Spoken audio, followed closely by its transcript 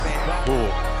ball.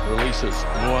 Releases.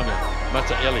 Mwanga.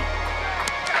 Mataeli.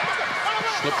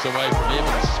 Slips away from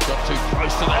Evans. Got too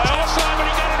close to that top side, but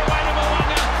he got it away to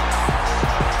Mwanga.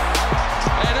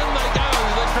 And in they go,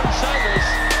 the Crusaders.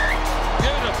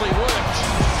 Beautifully worked.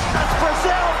 That's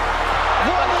Brazil.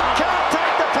 Warden can't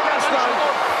take the pass though.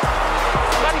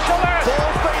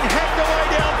 Ball's been hacked away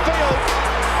downfield.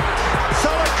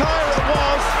 Solitaire it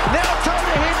was. Now towed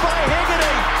ahead by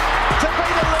Hegarty to be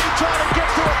the lead, trying to get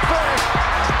to it first.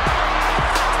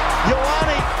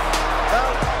 Ioane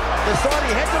decided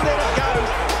he had to let it go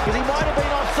because he might have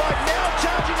been offside. Now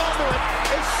charging onto it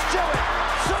is Stewart.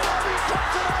 Suwari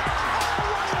puts it up.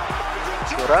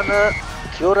 Kia ora,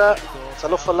 kia ora,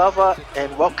 talofa lava,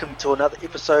 and welcome to another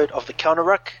episode of The Counter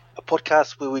Ruck, a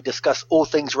podcast where we discuss all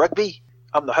things rugby.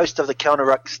 I'm the host of The Counter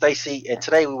Ruck, Stacey, and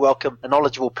today we welcome a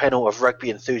knowledgeable panel of rugby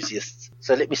enthusiasts.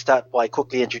 So let me start by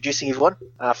quickly introducing everyone.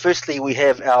 Firstly, we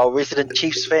have our resident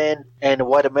Chiefs fan and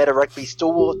Waitemata rugby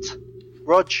stalwart,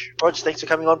 Rog. Rog, thanks for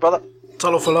coming on, brother.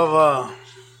 Talofa lava.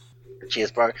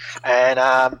 Cheers, bro.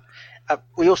 And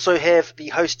we also have the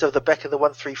host of the Back of the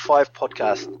 135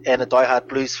 podcast and a diehard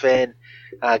Blues fan,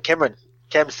 Cameron.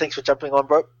 Cams, thanks for jumping on,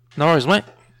 bro. No worries, mate.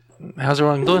 How's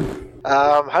everyone doing?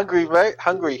 Hungry, mate.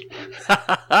 Hungry.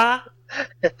 Yeah,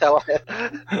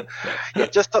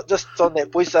 just on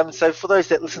that, boys. So for those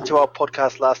that listened to our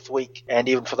podcast last week, and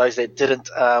even for those that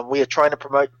didn't, we are trying to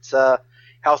promote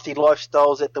healthy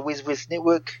lifestyles at the Wes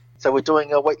Network. So we're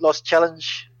doing a weight loss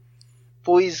challenge,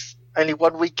 boys. Only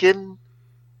 1 week in,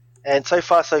 and so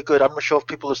far so good. I'm not sure if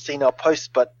people have seen our posts,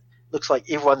 but looks like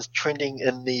everyone's trending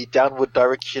in the downward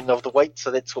direction of the weight.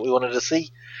 So that's what we wanted to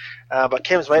see. But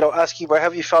Cams, mate, I'll ask you, bro, how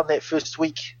have you found that first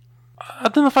week? I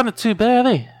didn't find it too bad,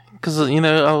 eh? Because,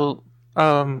 all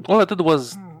I did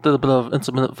was did a bit of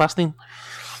intermittent fasting.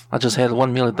 I just had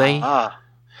one meal a day. I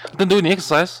didn't do any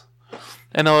exercise.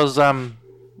 And I was, so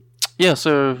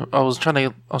I was trying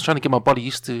to get my body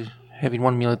used to having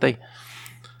one meal a day.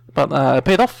 But it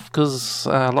paid off because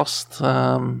I lost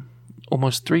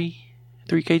almost 3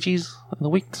 kgs in a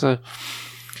week. So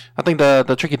I think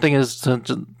the tricky thing is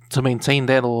to maintain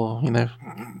that or,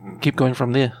 keep going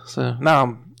from there. So now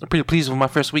I'm pretty pleased with my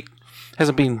first week.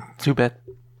 Hasn't been too bad.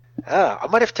 I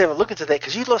might have to have a look into that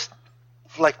because you lost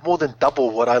like more than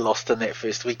double what I lost in that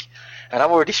first week. And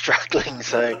I'm already struggling.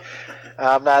 So,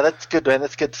 that's good, man.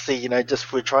 That's good to see.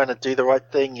 Just we're trying to do the right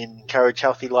thing and encourage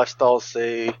healthy lifestyles.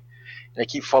 So,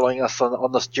 keep following us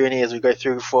on this journey as we go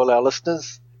through for all our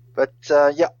listeners. But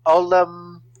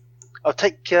I'll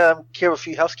take care of a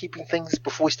few housekeeping things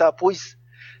before we start, boys.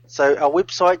 So our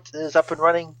website is up and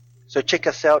running. So check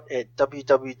us out at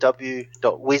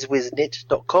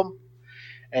www.weswesnet.com,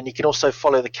 and you can also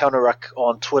follow the Counter Ruck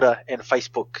on Twitter and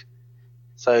Facebook.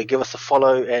 So give us a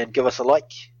follow and give us a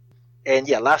like. And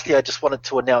lastly, I just wanted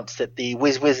to announce that the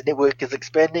Wes Network is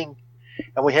expanding,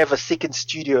 and we have a second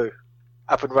studio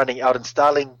up and running out in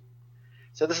Starling.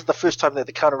 So this is the first time that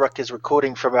the Counter Ruck is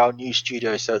recording from our new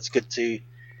studio, so it's good to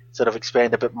sort of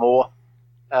expand a bit more.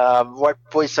 Right,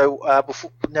 boys, so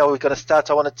now we're going to start.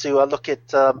 I wanted to look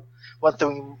at one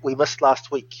thing we missed last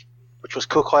week, which was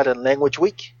Cook Island Language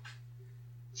Week.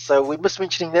 So we missed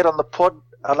mentioning that on the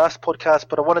our last podcast,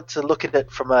 but I wanted to look at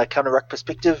it from a Counter Ruck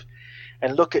perspective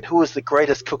and look at who is the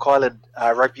greatest Cook Island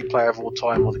rugby player of all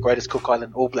time, or the greatest Cook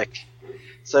Island All Black.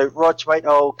 So, Rog, mate,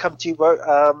 I'll come to you, bro.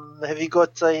 Have you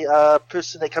got a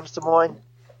person that comes to mind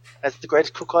as the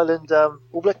greatest Cook Island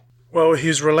All Black? Well,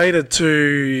 he's related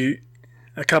to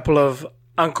a couple of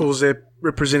uncles that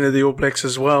represented the All Blacks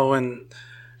as well, and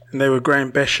they were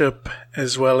Graham Bishop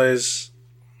as well as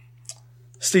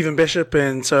Stephen Bishop,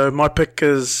 and so my pick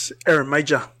is Aaron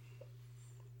Major.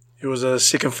 He was a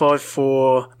second five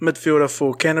for midfielder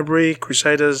for Canterbury,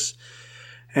 Crusaders,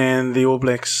 and the All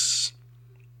Blacks.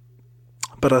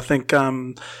 But I think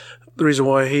the reason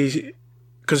why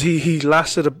because he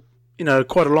lasted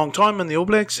quite a long time in the All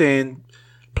Blacks and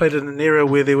played in an era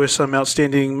where there were some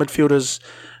outstanding midfielders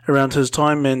around his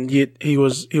time, and yet he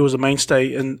was a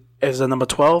mainstay as a number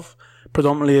 12,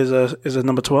 predominantly as a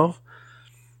number 12.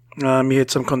 He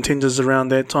had some contenders around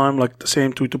that time like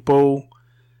Sam Tutupo.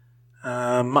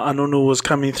 Ma'anunu was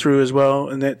coming through as well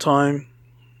in that time,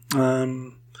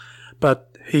 but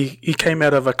he came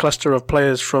out of a cluster of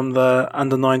players from the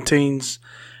under-19s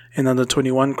and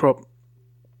under-21 crop.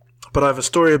 But I have a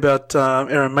story about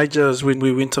Aaron Majors when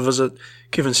we went to visit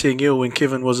Kevin Seangil when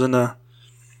Kevin was in a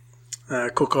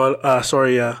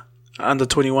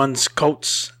under-21s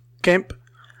Colts camp,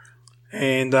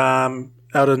 and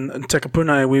out in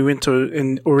Takapuna we went to,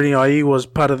 and Oriniai was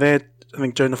part of that. I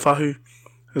think Jonah Fahu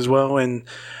as well, and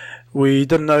we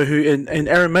didn't know who. And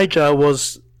Aaron Major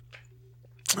was.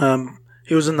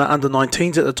 he was in the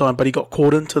under-19s at the time, but he got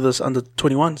called into this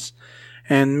under-21s.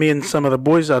 And me and some of the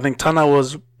boys, I think Tana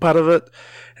was part of it,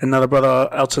 another brother,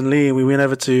 Elton Lee, we went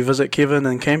over to visit Kevin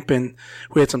in camp, and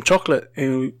we had some chocolate,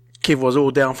 and Kev was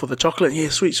all down for the chocolate. Yeah,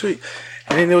 sweet.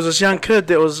 And then there was this young kid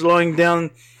that was lying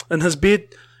down in his bed,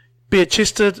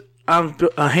 bare-chested,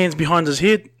 hands behind his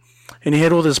head, and he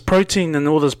had all this protein and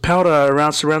all this powder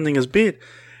around surrounding his bed.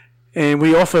 And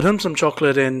we offered him some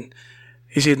chocolate, and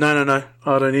he said, no,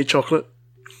 I don't eat chocolate.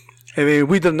 And then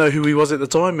we didn't know who he was at the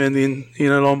time, and then,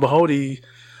 lo and behold, the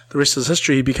rest is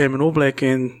history. He became an All Black,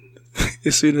 and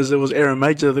as soon as it was Aaron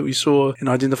Major that we saw and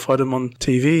identified him on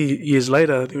TV years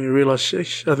later, then we realised,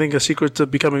 sheesh, I think a secret to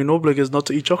becoming an All Black is not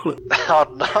to eat chocolate.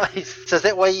 Oh, nice. So is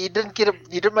that why you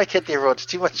didn't make it there, Rod?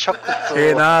 Too much chocolate? Or...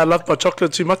 Yeah, I loved my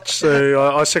chocolate too much,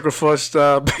 so I sacrificed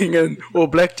being an All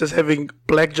Black, just having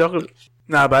black chocolate.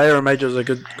 But Aaron Major was a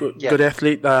good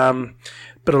athlete.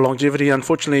 Bit of longevity.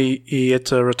 Unfortunately, he had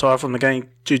to retire from the game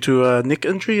due to a neck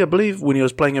injury, I believe, when he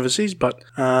was playing overseas. But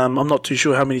I'm not too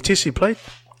sure how many tests he played.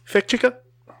 Fact checker?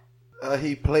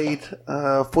 He played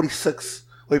 46.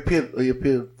 Well, he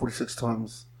appeared 46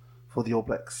 times for the All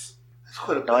Blacks. That's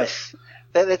quite a nice.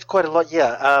 That's quite a lot.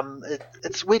 Yeah.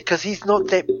 It's weird because he's not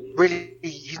that really.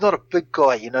 He's not a big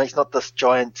guy. He's not this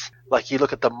giant. Like you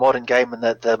look at the modern game and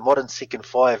the modern second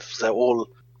fives, they're all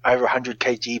over 100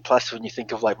 kg plus. When you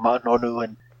think of like Martin Onu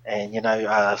and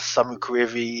Samu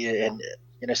Kurevi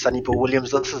and Sonny Bill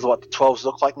Williams, this is what the 12s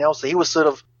look like now. So he was sort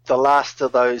of the last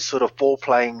of those sort of ball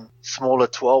playing smaller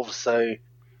 12s. So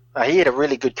he had a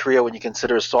really good career when you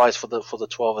consider his size for the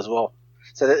 12 as well.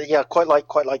 So quite like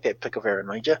that pick of Aaron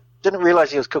Major. Didn't realise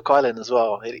he was Cook Island as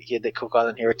well. He had that Cook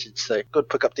Island heritage. So good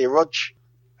pick up there, Rog.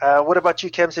 What about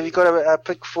you, Cams? Have you got a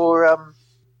pick for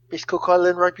best Cook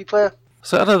Island rugby player?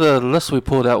 So out of the list we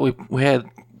pulled out, we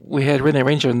had Rene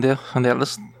Ranger in there on that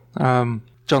list. John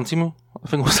Timu, I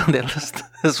think, was on that list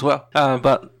as well.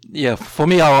 But yeah, for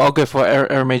me, I'll go for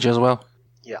Aaron Major as well.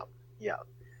 Yeah.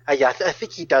 I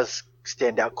think he does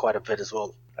stand out quite a bit as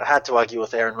well. Hard to argue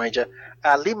with Aaron Major.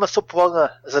 Lima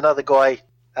Sopuanga is another guy.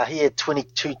 He had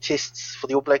 22 tests for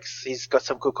the All Blacks. He's got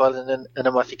some Cook Island in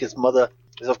him. I think his mother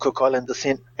is of Cook Island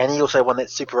descent. And he also won that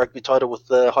Super Rugby title with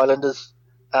the Highlanders.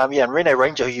 And Rene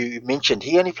Ranger, who you mentioned,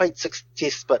 he only played 6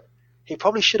 tests, but he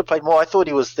probably should have played more. I thought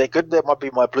he was that good. That might be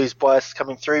my Blues bias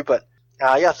coming through, but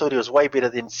I thought he was way better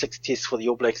than 6 tests for the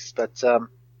All Blacks. But I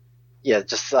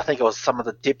think it was some of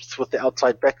the depth with the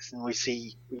outside backs, and we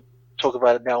talk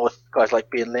about it now with guys like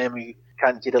Ben Lam who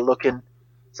can't get a look in.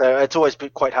 So it's always been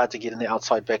quite hard to get in the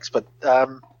outside backs. But I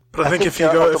think if you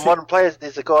go the modern players,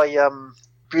 there's a guy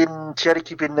Ben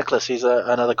Nicholas, who's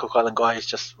another Cook Island guy who's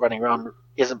just running around.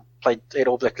 He hasn't played at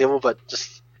All Black level, but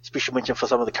just special mention for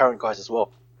some of the current guys as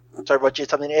well. Sorry, Roger,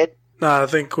 something to add? No, I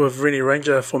think with Rene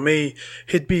Ranger, for me,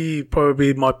 he'd be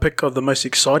probably my pick of the most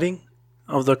exciting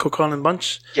of the Cook Island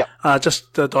bunch. Yeah.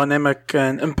 Just the dynamic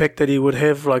and impact that he would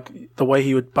have, like the way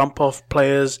he would bump off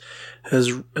players,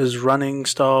 his running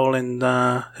style and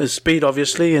his speed,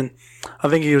 obviously. And I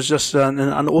think he was just an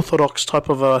unorthodox type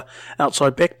of a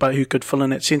outside back, but who could fill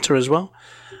in at centre as well.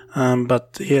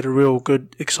 But he had a real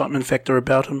good excitement factor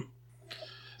about him.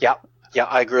 Yeah,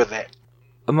 I agree with that.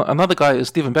 Another guy is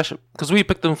Stephen Bishop, because we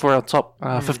picked him for our top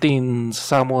 15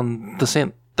 Samoan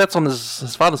descent. That's on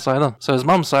his father's side, huh? So his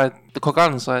mum's side, the Cook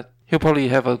Island side, he'll probably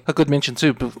have a good mention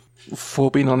too for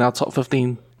being on our top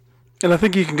 15. And I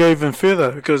think you can go even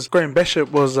further, because Graham Bishop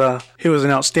was he was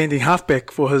an outstanding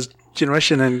halfback for his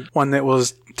generation, and one that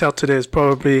was touted as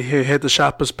probably who had the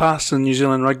sharpest pass in New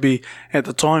Zealand rugby at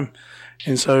the time.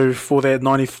 And so for that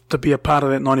to be a part of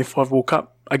that 95 World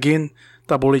Cup, again,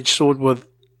 double-edged sword with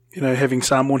having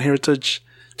Samoan heritage,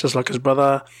 just like his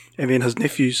brother, and then his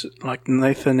nephews like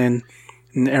Nathan and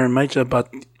Aaron Major. But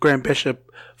Graham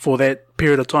Bishop, for that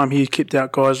period of time, he kept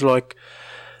out guys like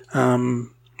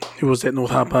who was that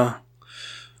North Harbour?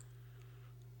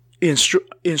 Ian Strong,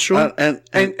 and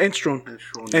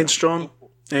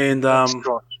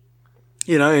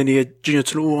he had Junior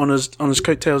Tunua on his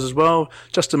coattails as well.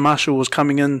 Justin Marshall was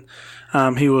coming in.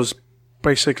 He was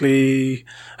basically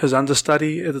his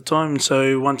understudy at the time.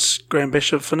 So once Graham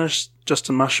Bishop finished,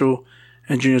 Justin Marshall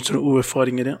and Junior Tunua were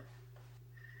fighting it out.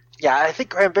 Yeah, I think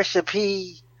Graham Bishop,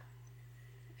 he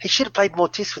should have played more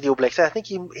tests for the All Blacks. I think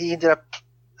he ended up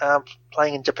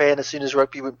playing in Japan as soon as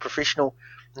rugby went professional.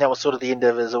 And that was sort of the end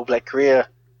of his All Black career.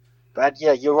 But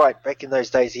yeah, you're right. Back in those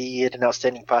days, he had an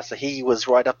outstanding passer. He was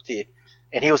right up there.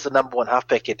 And he was the number one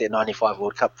halfback at that 95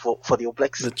 World Cup for the All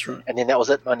Blacks. That's right. And then that was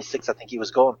it. 96, I think he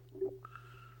was gone.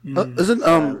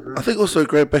 I think also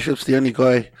Graham Bishop's the only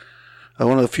guy,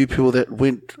 one of the few people that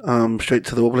went straight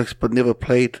to the All Blacks but never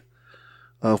played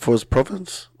for his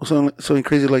province or something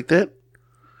crazy like that.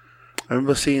 I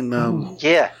remember seeing.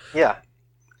 Yeah.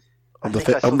 I'm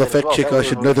the fact checker. I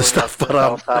should know this stuff, but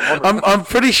I'm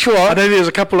pretty sure. I know there's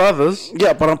a couple others.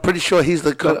 Yeah, but I'm pretty sure he's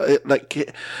the guy.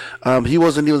 He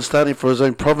wasn't even starting for his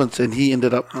own province, and he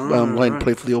ended up going to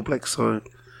play for the All Blacks. So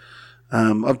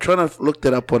I'm trying to look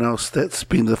that up on our stats,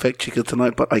 being the fact checker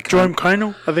tonight, but I can't. Jerome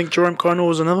Kaino. I think Jerome Kaino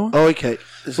was another one. Oh, okay.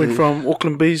 Went from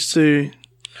Auckland Bees to.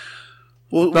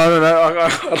 Well, No. I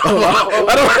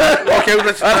don't. Okay,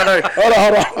 I don't know. Hold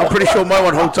on. I'm pretty sure my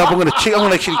one holds up. I'm going to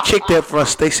actually check that for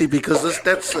us, Stacey, because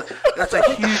that's a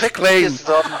huge claim.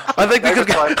 I think we could.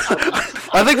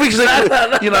 I think we should.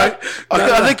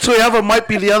 I think Tuiava might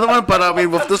be the other one, but I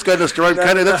mean, with this guy, this Jerome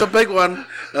Kaino, that's a big one.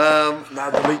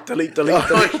 Delete.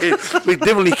 Okay. We're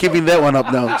definitely keeping that one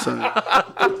up now. So.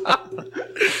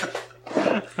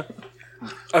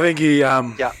 I think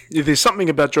there's something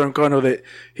about Jerome Kaino that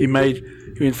he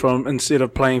went from, instead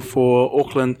of playing for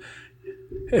Auckland,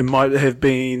 it might have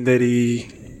been that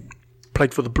he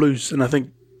played for the Blues, and I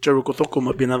think Joe Kotoko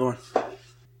might be another one.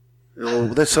 Oh,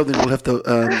 that's something we'll have to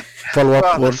follow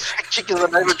up on.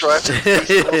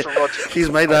 He's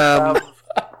made. I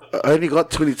only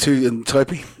got 22 in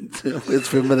typing words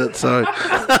per minute, so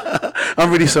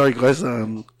I'm really sorry, guys.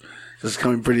 Just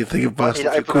coming pretty thick and fast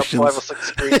with questions. 5 or 6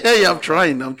 screens. Yeah, I'm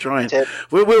trying.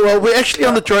 We're actually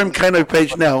on the Jerome Kaino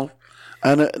page now,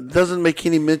 and it doesn't make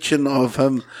any mention of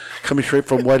him coming straight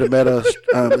from Waitemata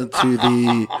into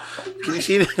the. Can you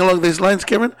see anything along these lines,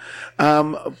 Cameron?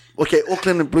 Okay,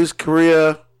 Auckland and Blues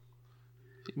career.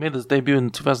 He made his debut in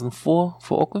 2004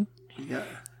 for Auckland. Yeah.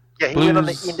 Yeah, he went on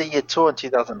the end of year tour in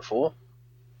 2004.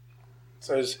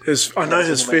 So his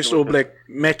first All Black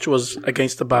match was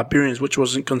against the Barbarians, which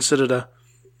wasn't considered a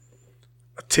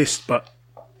test, but.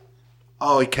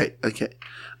 Oh, okay.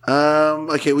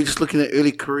 Okay, we're just looking at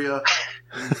early career.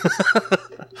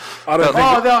 I don't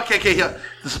think. Okay, yeah.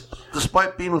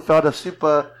 Despite being without a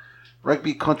Super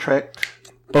Rugby contract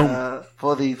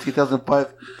for the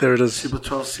 2005 there it is. Super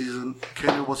 12 season,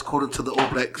 Kaino was called into the All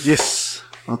Blacks. Yes.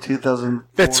 On 2000.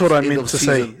 That's what I meant to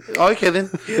say. Oh, okay, then.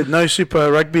 He had no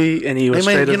Super Rugby, and he was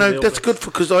straight into the that's good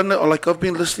because I know, I've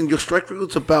been listening. Your strike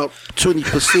record's about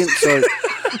 20%, so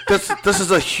this is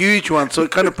a huge one. So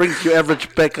it kind of brings your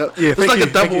average back up. Yeah, it's like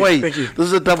a double A. Thank you. This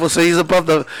is a double. So he's he's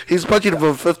budgeted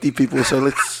above 50 people. So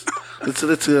let's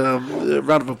a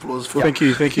round of applause for. Thank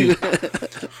you.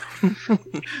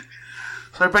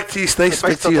 So back to you, Stace.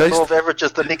 Back Based to on you, the host. law of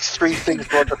averages, the next 3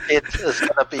 things Roger said is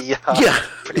going to be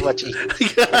pretty much easy.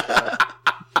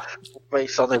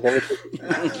 Based on the averages.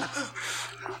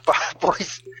 But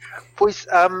boys,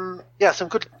 some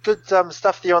good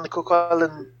stuff there on the Cook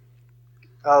Island.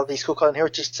 These Cook Island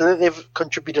Heritage, so they've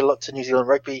contributed a lot to New Zealand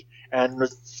rugby, and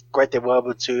it's great that we're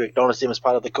able to acknowledge them as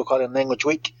part of the Cook Island Language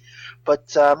Week.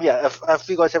 But if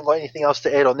you guys haven't got anything else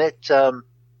to add on that,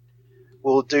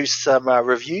 we'll do some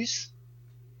reviews.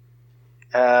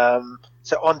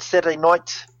 So on Saturday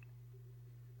night,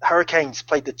 the Hurricanes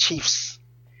played the Chiefs,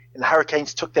 and the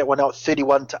Hurricanes took that one out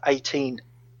 31-18.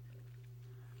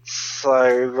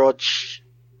 So, Rog,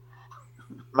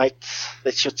 mate,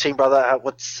 that's your team, brother. I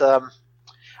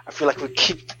feel like we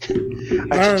keep.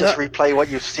 I should just replay what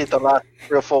you've said the last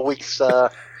 3 or 4 weeks.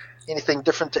 Anything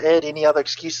different to add? Any other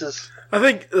excuses? I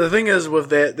think the thing is with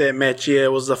that match,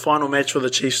 it was the final match for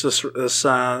the Chiefs this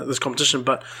competition.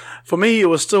 But for me, it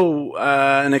was still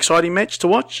an exciting match to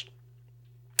watch.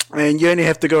 And you only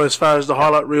have to go as far as the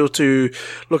highlight reel to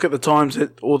look at the times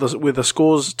where the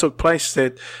scores took place.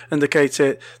 That indicates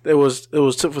that it was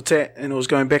tit for tat, and it was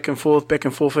going back and forth,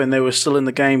 and they were still in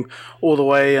the game all the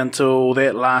way until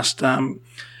that last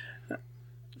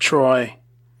try.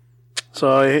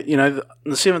 So, in the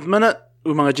 7th minute,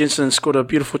 Umaga Jensen scored a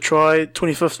beautiful try.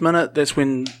 25th minute, that's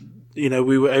when,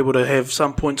 we were able to have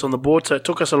some points on the board. So it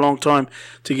took us a long time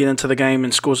to get into the game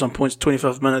and score some points.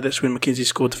 25th minute, that's when Mackenzie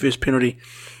scored the first penalty.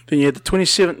 Then you had the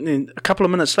 27th, and a couple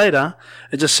of minutes later,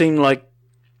 it just seemed like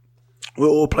we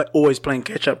were always playing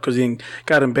catch-up, because then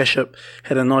Garden Bishop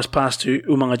had a nice pass to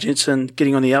Umaga Jensen,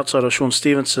 getting on the outside of Sean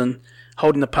Stevenson,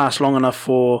 holding the pass long enough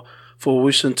for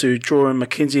Wilson to draw in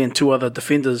Mackenzie and 2 other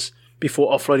defenders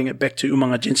before offloading it back to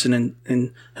Umaga Jensen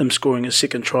and him scoring his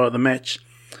second try of the match.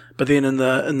 But then in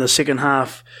the second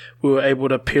half, we were able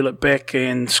to peel it back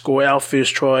and score our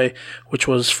first try, which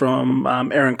was from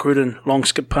Aaron Cruden, long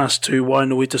skip pass to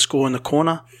Wainui to score in the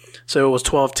corner. So it was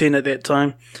 12-10 at that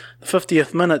time. The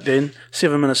 50th minute then,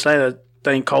 7 minutes later,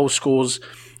 Dane Cole scores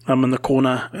in the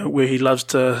corner where he loves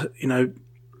to,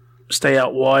 stay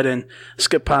out wide and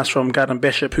skip pass from Garden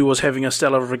Bishop, who was having a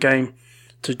stellar of a game,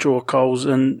 to draw Coles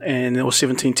in, and it was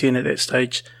 17-10 at that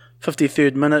stage.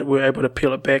 53rd minute, we were able to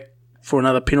peel it back for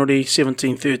another penalty,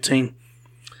 17-13.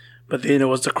 But then it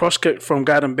was the cross kick from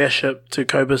Garden Bishop to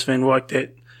Cobus Van Wyk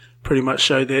that pretty much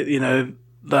showed that,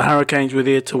 the Hurricanes were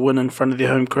there to win in front of their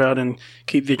home crowd and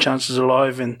keep their chances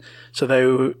alive. And so they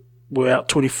were out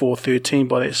 24-13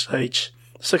 by that stage.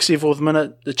 64th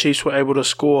minute, the Chiefs were able to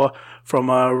score from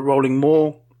a rolling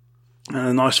maul and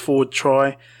a nice forward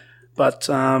try. But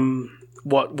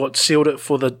what sealed it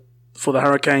for the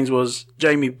Hurricanes was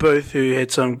Jamie Booth, who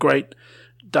had some great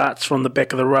darts from the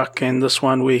back of the ruck, and this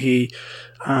one where he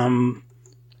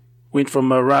went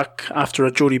from a ruck after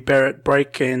a Geordie Barrett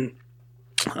break and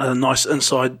a nice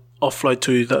inside offload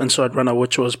to the inside runner,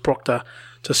 which was Proctor,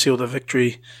 to seal the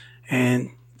victory,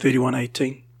 and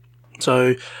 31-18.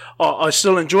 So I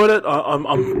still enjoyed it.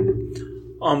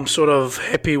 I'm sort of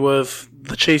happy with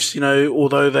the Chiefs,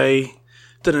 although they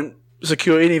didn't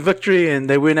secure any victory and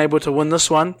they weren't able to win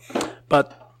this one,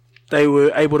 but they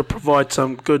were able to provide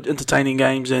some good, entertaining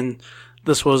games, and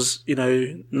this was, it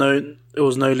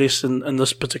was no less in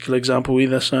this particular example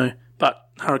either. So, but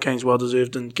Hurricanes well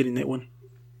deserved in getting that win.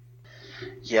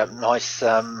 Yeah, nice.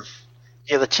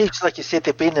 The Chiefs, like you said,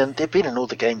 they've been in all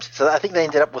the games. So I think they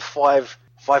ended up with five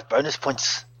bonus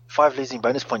points, 5 losing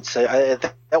bonus points. So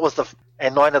that was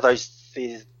and 9 of those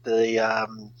it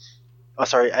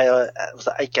was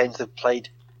 8 games they've played.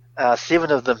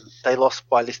 7 of them they lost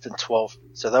by less than 12.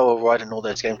 So they were right in all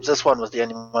those games. This one was the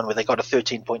only one where they got a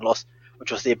 13-point loss,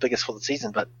 which was their biggest for the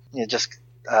season. But just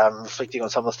reflecting on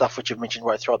some of the stuff which you've mentioned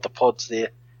right throughout the pods there,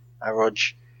 Rog.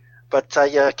 But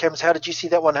Cams, how did you see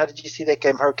that one? How did you see that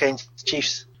game, Hurricanes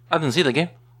Chiefs? I didn't see the game,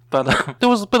 but there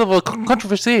was a bit of a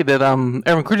controversy that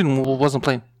Aaron Cruden wasn't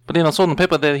playing. But then I saw on the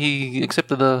paper that he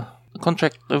accepted a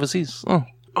contract overseas.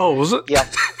 Oh, was it? Yeah.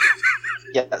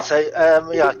 Yeah. So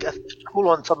cool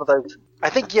on some of those. I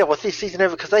think with this season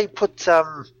over, because they put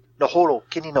Kenny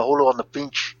Naholo on the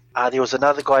bench. There was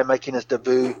another guy making his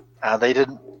debut. They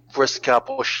didn't risk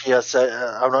Boschia, so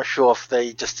I'm not sure if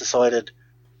they just decided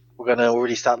we're going to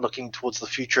already start looking towards the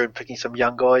future and picking some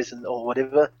young guys or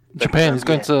whatever. Japan. He's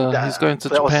going to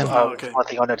Japan. I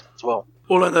think I know as well.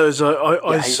 All I know is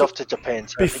he's off to Japan.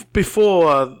 So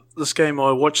before this game,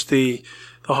 I watched the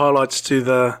highlights to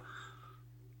the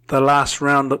last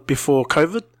round before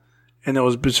COVID, and it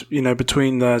was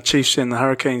between the Chiefs and the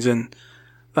Hurricanes, and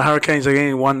the Hurricanes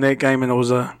again won that game, and it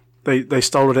was they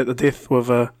stole it at the death with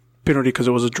a penalty because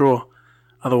it was a draw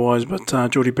otherwise. But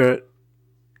Geordie Barrett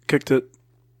kicked it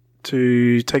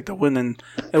to take the win, and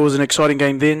it was an exciting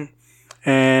game then.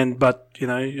 But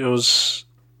it was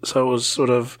sort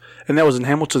of, and that was in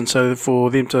Hamilton. So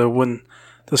for them to win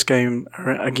this game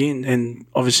again and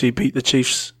obviously beat the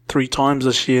Chiefs 3 times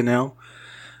this year now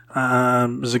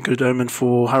is a good omen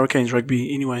for Hurricanes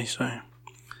rugby anyway. So,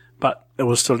 but it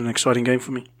was still an exciting game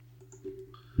for me.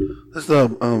 This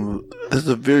is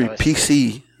a very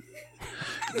PC.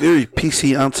 Very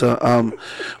PC answer.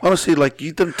 Honestly,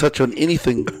 you didn't touch on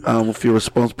anything with your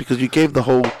response because you gave the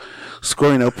whole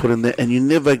scoring output in there, and you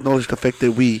never acknowledged the fact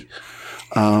that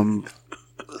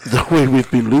the way we've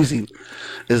been losing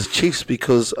as Chiefs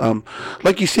because,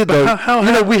 like you said,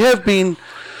 though, we have been,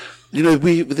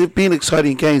 there've been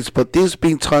exciting games, but there's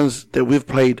been times that we've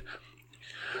played,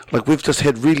 we've just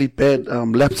had really bad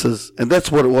lapses, and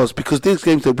that's what it was because there's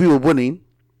games that we were winning.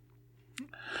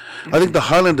 I think the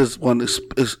Highlanders one is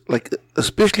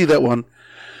especially that one.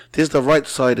 There's the right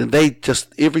side, and they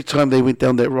just every time they went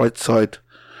down that right side,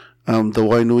 the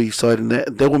Wainui side, and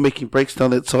they were making breaks down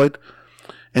that side.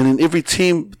 And in every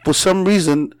team, for some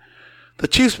reason, the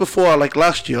Chiefs before,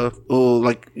 last year, or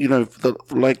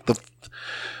the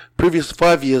previous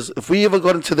 5 years, if we ever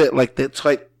got into that that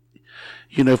tight,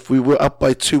 if we were up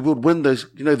by 2, we'd win those.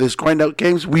 Those grind out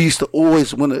games. We used to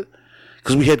always win it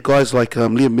because we had guys like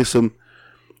Liam Missam.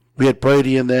 We had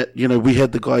Brady in that, we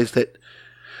had the guys that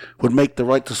would make the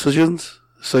right decisions.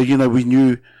 So, we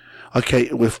knew, okay,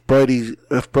 if Brady's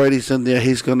in there,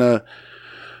 he's going to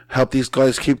help these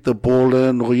guys keep the ball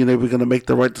in, or, we're going to make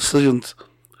the right decisions.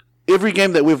 Every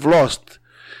game that we've lost,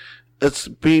 it's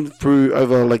been through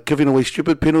over, giving away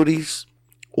stupid penalties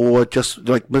or just,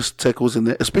 missed tackles in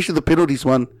there, especially the penalties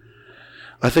one.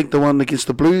 I think the one against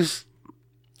the Blues,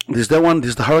 there's that one,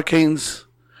 there's the Hurricanes.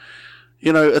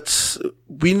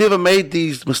 We never made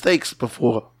these mistakes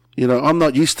before. I'm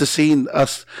not used to seeing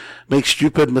us make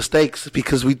stupid mistakes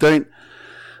because we don't.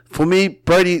 For me,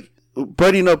 Brady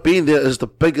not being there is the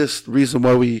biggest reason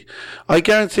why I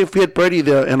guarantee if we had Brady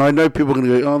there, and I know people are going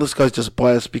to go, oh, this guy's just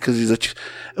biased because he's if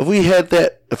we had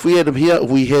him here, if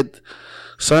we had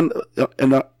Son,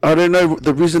 and I don't know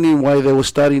the reasoning why they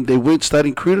weren't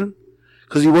starting Cruden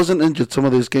because he wasn't injured some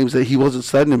of those games that he wasn't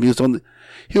starting him. He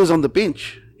was on the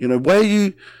bench.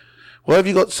 Why Why have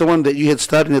you got someone that you had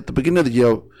starting at the beginning of the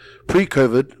year,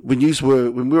 pre-COVID, when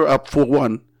we were up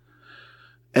 4-1,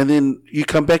 and then you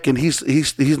come back and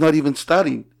he's not even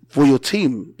starting for your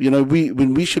team? You know,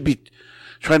 when we should be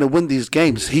trying to win these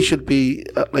games, he should be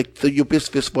your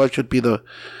best first five should be the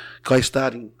guy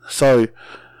starting. So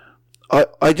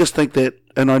I just think that,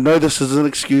 and I know this is an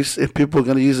excuse, and people are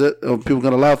going to use it, or people are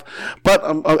going to laugh, but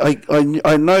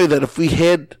I know that if we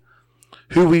had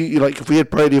if we had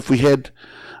Brady, if we had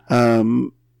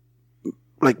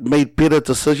made better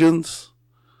decisions,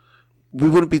 we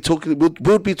wouldn't be talking.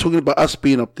 We'd be talking about us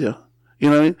being up there. You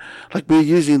know, like we're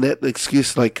using that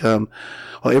excuse,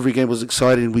 every game was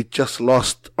exciting, we just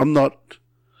lost. And now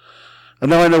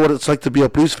I know what it's like to be a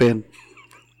Blues fan.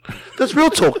 That's real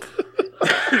talk.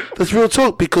 That's real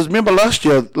talk, because remember last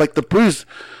year, like the Blues,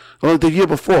 or the year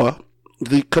before,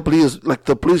 the couple of years, like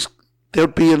the Blues, they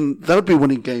would be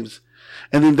winning games.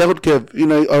 And then they would give,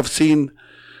 I've seen,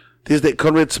 there's that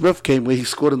Conrad Smith game where he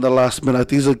scored in the last minute.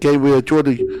 There's a game where I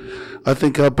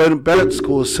think Bowden Barrett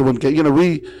scores someone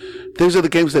game. Those are the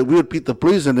games that we would beat the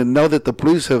Blues in, and now that the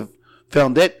Blues have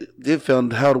found that, they've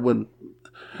found how to win.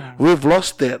 We've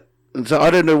lost that. And so I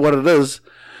don't know what it is.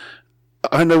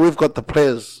 I know we've got the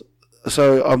players.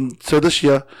 So this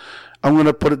year, I'm going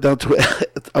to put it down to,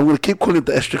 I'm going to keep calling it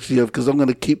the asterisk year, because I don't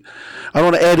want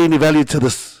to add any value to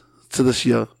this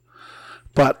year.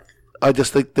 But I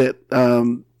just think that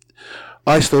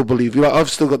I still believe, I've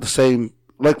still got the same,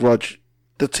 like Rog,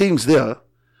 the team's there.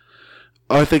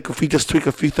 I think if we just tweak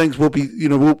a few things, we'll be,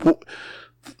 we're going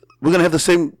to have the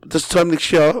same this time next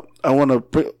year. I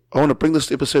want to bring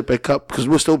this episode back up, because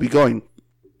we'll still be going,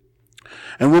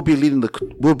 and we'll be leading the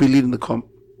comp.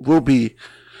 We'll be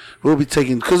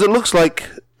taking, because it looks like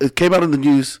it came out in the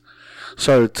news.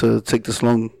 Sorry to take this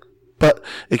long, but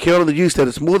it came out in the news that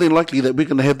it's more than likely that we're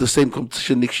going to have the same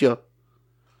competition next year,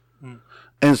 and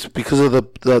it's because of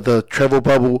the travel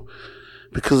bubble,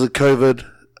 because of COVID,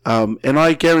 and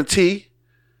I guarantee.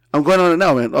 I'm going on it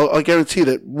now, man. I guarantee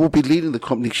that we'll be leading the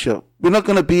comp next year. We're not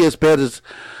going to be as bad as...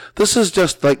 This is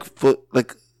just it's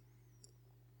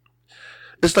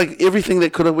like everything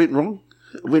that could have went wrong.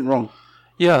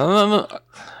 Yeah, I know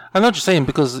what you're saying,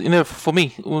 because, for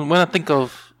me, when I think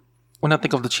of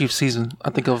the Chiefs season, I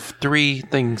think of three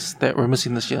things that we're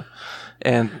missing this year.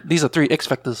 And these are three X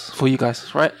factors for you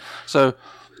guys, right? So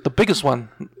the biggest one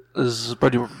is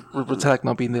Brody Retallick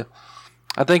not being there.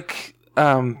 I think...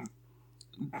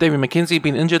 David McKenzie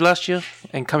being injured last year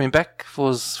and coming back for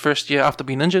his first year after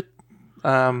being injured.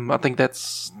 I think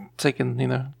that's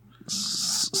taken,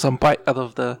 some bite out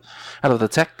of the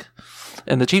tech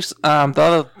and the Chiefs. The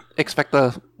other X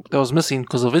factor that was missing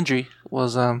because of injury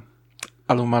was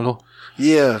Alumalo.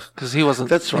 Yeah, because he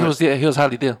wasn't. That's right. He was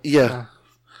hardly there. Yeah,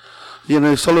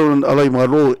 Solomon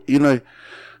Alumalo.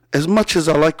 As much as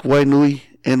I like Wainui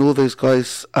and all those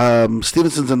guys,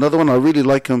 Stevenson's another one. I really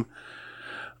like him.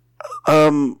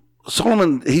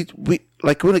 Solomon, when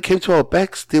it came to our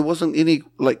backs, there wasn't any,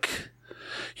 you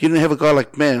didn't have a guy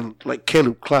like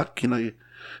Caleb Clark,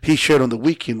 he showed on the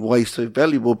weekend why he's so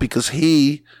valuable, because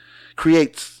he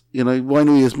creates,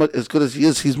 Wainui, as good as he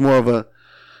is, he's a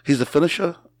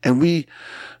finisher, and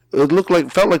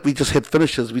felt like we just had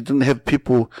finishers. We didn't have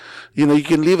people, you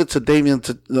can leave it to Damien,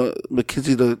 to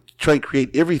McKenzie to try and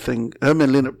create everything, him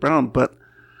and Leonard Brown, but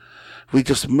we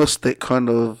just missed that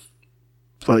kind of.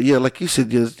 But yeah, like you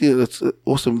said, it's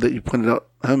awesome that you pointed out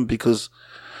him, because,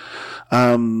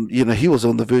 he was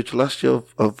on the verge last year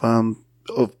of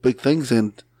big things,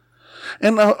 and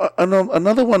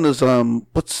another one is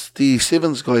what's the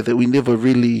Sevens guy that we never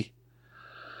really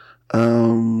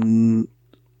him.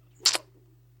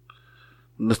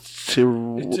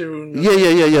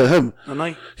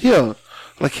 Yeah,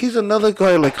 like he's another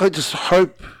guy. Like I just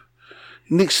hope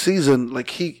next season,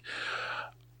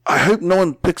 I hope no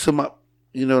one picks him up.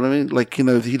 You know what I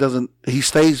mean? He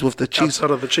stays with the Chiefs.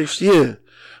 Outside of the Chiefs? Yeah.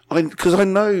 Because I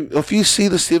know, if you see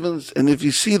the Sevens, and if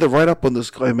you see the write-up on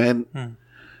this guy, man,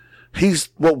 he's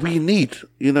what we need.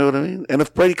 You know what I mean? And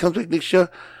if Brady comes back next year,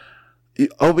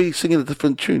 I'll be singing a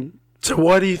different tune. So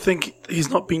why do you think he's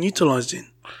not being utilised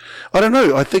in? I don't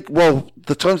know. I think,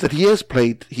 the times that he has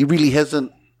played, he really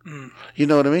hasn't, you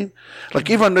know what I mean?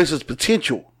 Everyone knows his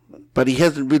potential, but he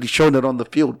hasn't really shown it on the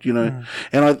field, And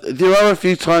there are a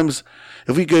few times...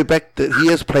 If we go back, that he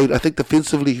has played, I think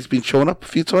defensively he's been showing up a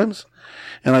few times,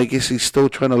 and I guess he's still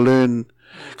trying to learn,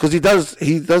 because he does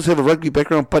have a rugby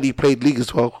background, but he played league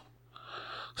as well.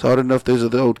 So I don't know if those are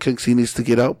the old kinks he needs to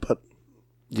get out, but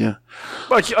yeah.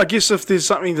 But I guess if there's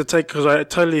something to take, because I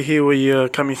totally hear where you're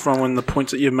coming from and the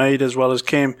points that you made, as well as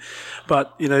Cam,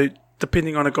 but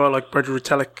depending on a guy like Brody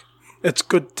Retallick, it's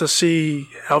good to see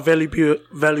how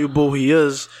valuable he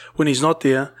is when he's not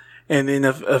there. And then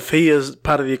if he is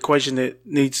part of the equation that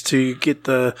needs to get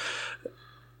to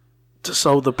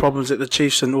solve the problems at the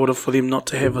Chiefs in order for them not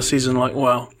to have a season like,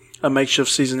 a makeshift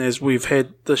season as we've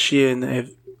had this year and have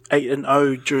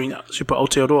 8-0 during Super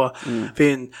Aotearoa,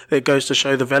 then that goes to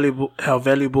show how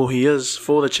valuable he is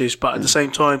for the Chiefs. But at the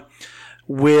same time,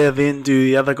 where then do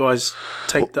the other guys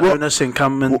take the onus and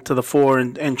come into the fore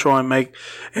and try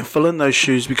and fill in those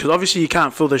shoes? Because obviously you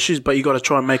can't fill those shoes, but you got to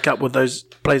try and make up with those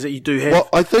players that you do have. Well,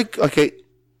 I think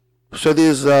so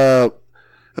there's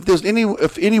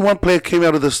if any one player came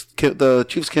out of the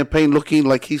Chiefs campaign looking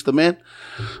like he's the man,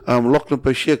 Lachlan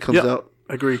Boucher comes out.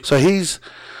 Agree. So he's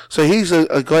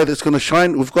a guy that's going to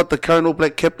shine. We've got the current All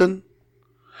Black captain.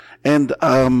 And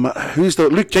who's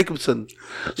Luke Jacobson?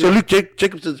 So Luke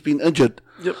Jacobson's been injured.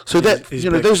 Yep. So he's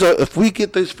those are, if we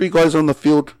get those three guys on the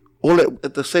field all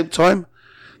at the same time,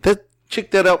 check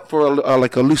that out for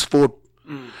a loose forward.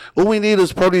 All we need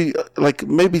is probably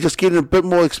maybe just getting a bit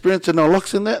more experience in our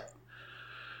locks in that.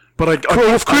 But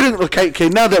with Cruden,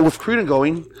 now that with Cruden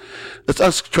going, it's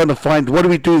us trying to find what do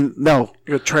we do now.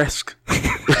 You're Trask.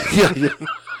 yeah,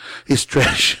 he's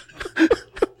trash.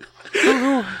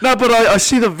 No, but I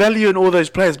see the value in all those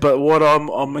players. But what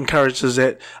I'm encouraged is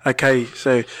that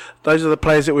so those are the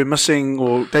players that we're missing.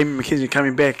 Or Damien McKenzie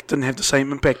coming back didn't have the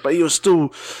same impact, but he was still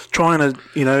trying to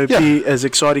be as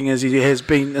exciting as he has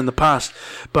been in the past.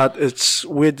 But it's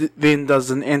where then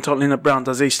does an Anton Leonard-Brown,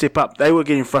 does he step up? They were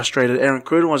getting frustrated. Aaron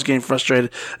Cruden was getting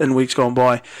frustrated in weeks gone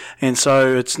by, and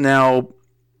so it's now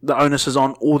the onus is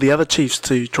on all the other Chiefs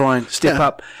to try and step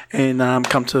up and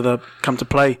come to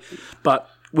play. But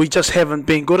we just haven't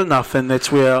been good enough, and that's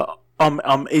where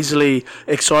I'm easily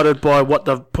excited by what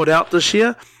they've put out this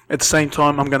year. At the same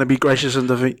time, I'm going to be gracious in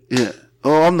defeat. Yeah.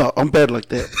 Oh, I'm not. I'm bad like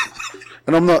that,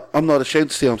 and I'm not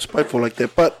ashamed to say I'm spiteful like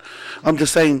that. But I'm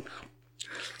just saying,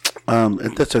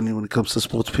 and that's only when it comes to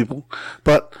sports people.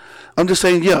 But I'm just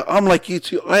saying, I'm like you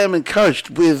too. I am encouraged.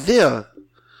 We're there.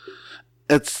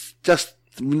 It's just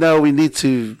now we need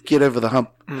to get over the hump.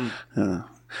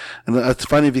 And it's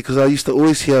funny because I used to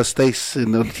always hear Stace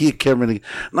and I'd hear Cameron,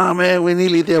 nah man, we're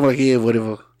nearly there. I'm like, yeah,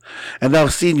 whatever. And now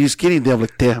seeing you getting there, I'm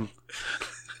like, damn.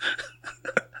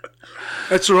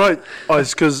 That's right,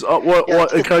 because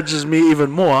what encourages me even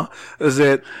more is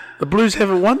that the Blues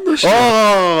haven't won this year.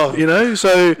 Oh,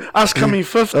 so us coming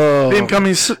fifth, them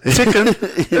coming second.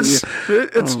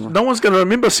 It's no one's going to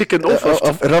remember second or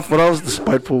fifth. But I was the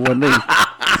spiteful one then.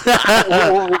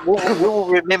 we'll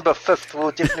remember fifth.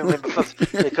 We'll definitely remember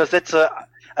fifth because that's a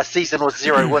season with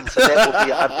 0 wins. So that will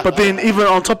be but then even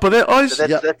on top of that,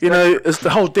 it's the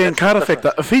whole Dan Carter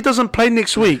factor. If he doesn't play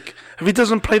next week, if he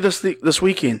doesn't play this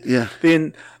weekend,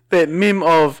 then that meme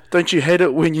of don't you hate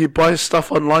it when you buy stuff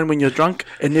online when you're drunk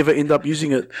and never end up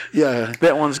using it? Yeah,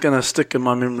 that one's gonna stick in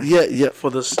my memory. Yeah,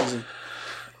 for this season.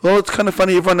 Well, it's kind of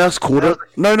funny. Everyone else called it.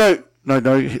 No.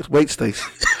 Wait, Stace.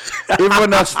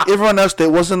 Everyone else that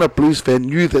wasn't a Blues fan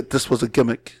knew that this was a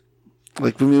gimmick.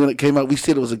 Like when it came out, we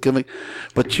said it was a gimmick.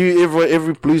 But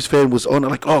every Blues fan was on it.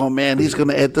 Like, oh man, he's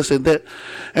gonna add this and that.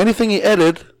 Anything he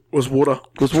added was water.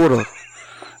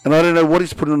 And I don't know what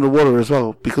he's putting in the water as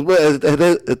well, because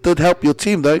it did help your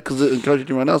team though, because it encouraged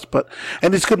everyone else.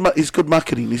 And it's good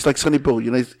marketing. He's like Sonny Bill,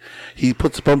 he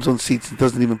puts bums on seats and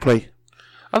doesn't even play.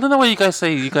 I don't know why you guys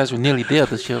say you guys were nearly there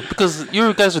this year, because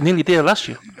you guys were nearly there last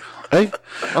year. Hey,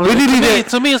 we're nearly there.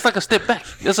 To me, it's like a step back.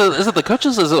 Is it the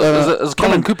coaches? Is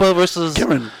Colin Cooper versus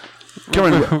Cameron?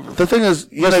 The thing is,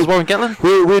 versus Warren Gatland?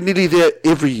 We're nearly there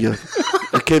every year.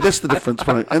 Okay, that's the difference,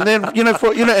 right? And then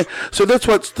so that's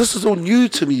what this is all new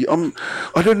to me.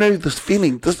 I don't know this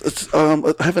feeling.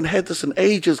 I haven't had this in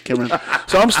ages, Cameron.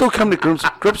 So I'm still coming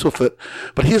to grips with it.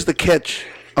 But here's the catch: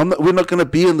 we're not going to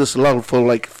be in this lull for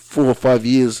like 4 or 5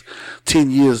 years,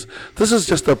 10 years. This is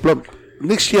just a blimp.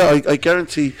 Next year, I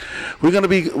guarantee we're gonna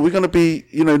be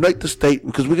note this date,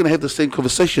 because we're gonna have the same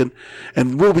conversation,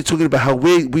 and we'll be talking about how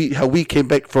we came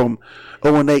back from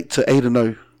 0-8 to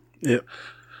 8-0. Yeah.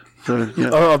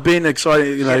 So, I've been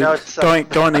excited,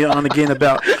 going on again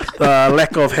about the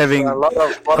lack of having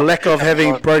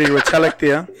Brodie Retallick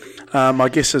there. I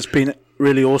guess it's been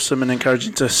really awesome and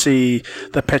encouraging to see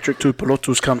the Patrick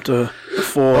Tuipulotus come to the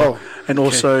fore, and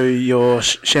also your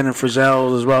Shannon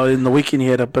Frizzell as well. In the weekend, he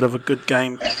had a bit of a good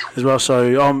game as well.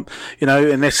 So,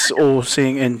 and that's all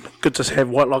seeing, and good to have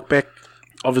Whitelock back.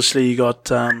 Obviously, you got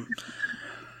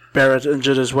Barrett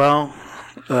injured as well,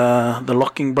 the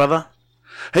Locking brother.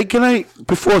 Hey,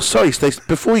 before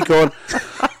you go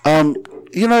on,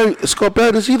 Scott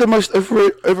Barrett, is he the most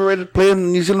overrated player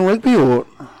in New Zealand rugby, or?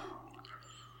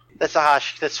 That's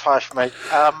harsh, mate.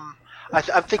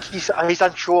 I think he's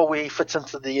unsure where he fits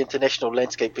into the international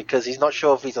landscape because he's not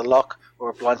sure if he's a lock or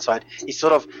a blindside. He's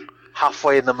sort of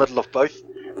halfway in the middle of both.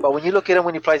 But when you look at him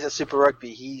when he plays at Super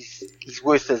Rugby, he's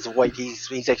worth his weight.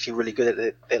 He's actually really good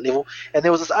at that level. And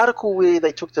there was this article where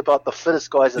they talked about the fittest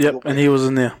guys in the All Blacks. And he was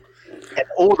in there. And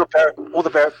all the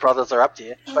Barrett brothers are up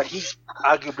there, but he's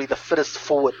arguably the fittest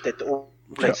forward that the All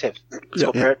Blacks have.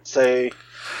 Scott Barrett. So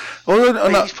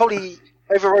he's probably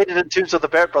overrated in terms of the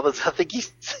Barrett brothers. I think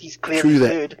he's clearly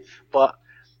third, but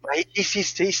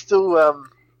he's still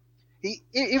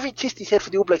every test he's had for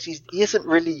the All Blacks, he hasn't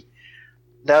really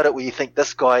nailed it where you think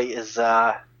this guy is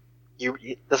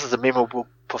this is a memorable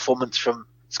performance from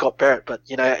Scott Barrett. But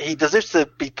he deserves to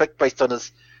be picked based on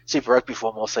his Super Rugby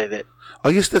form. I'll say that.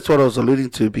 I guess that's what I was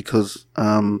alluding to because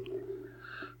of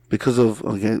we're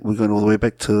going all the way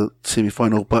back to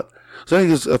semi-final, but so I think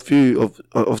there's a few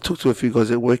I've talked to a few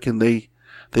guys at work and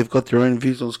they've got their own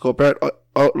views on Scott Barrett.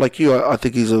 I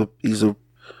think he's a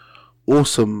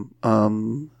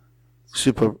awesome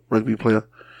Super Rugby player,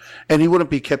 and he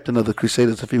wouldn't be captain of the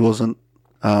Crusaders if he wasn't.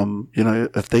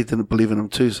 If they didn't believe in him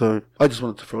too. So I just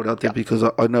wanted to throw it out there because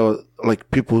I know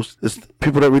people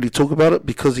don't really talk about it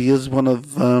because he is one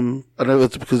of I know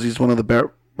it's because he's one of the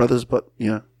Barrett brothers, but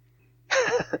yeah.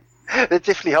 It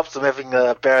definitely helps him having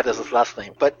Barrett as his last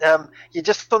name. But you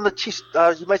just on the Chiefs,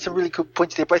 you made some really good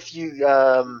points there. Both you,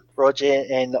 Roger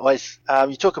and Ice.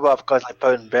 You talk about guys like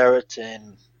Beauden Barrett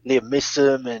and Liam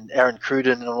Messam and Aaron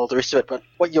Cruden and all the rest of it. But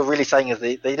what you're really saying is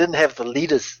they didn't have the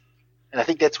leaders. And I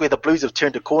think that's where the Blues have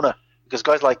turned a corner because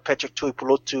guys like Patrick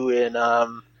Tuipulotu and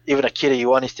even Akira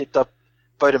Ioane stepped up,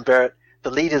 Beauden Barrett,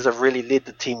 the leaders have really led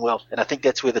the team well. And I think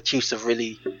that's where the Chiefs have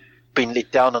really been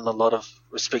let down in a lot of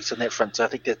respects on that front. So I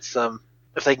think that's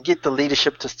if they can get the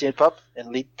leadership to step up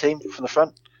and lead the team from the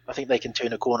front, I think they can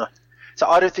turn a corner. So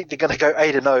I don't think they're going to go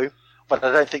 8-0, but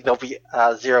I don't think they'll be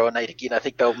 0-8 again. I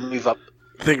think they'll move up.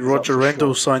 I think Roger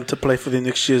Randall signed to play for them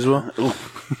next year as well.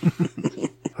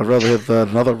 I'd rather have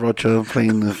another Roger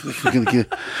playing if we're going to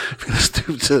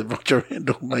stoop to Roger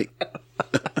Randall, mate.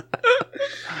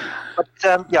 But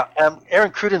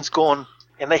Aaron Cruden's gone,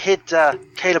 and they had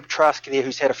Caleb Trask there,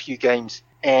 who's had a few games.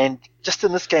 And just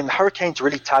in this game, the Hurricanes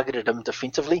really targeted him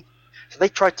defensively. So they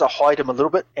tried to hide him a little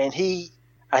bit, and he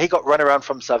got run around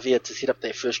from Xavier to set up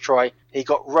their first try. He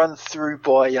got run through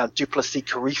by Duplessis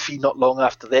Karifi not long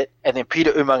after that, and then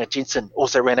Peter Umaga-Jensen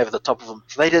also ran over the top of him.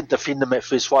 So they didn't defend him at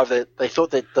first five. They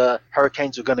thought that the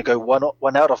Hurricanes were going to go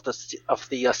one out of the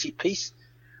set piece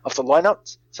of the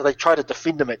lineouts. So they tried to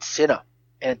defend him at centre,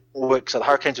 and it worked. So the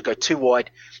Hurricanes would go too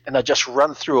wide, and they'll just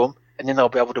run through him, and then they'll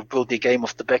be able to build their game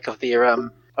off the back of their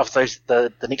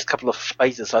the next couple of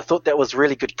phases. So I thought that was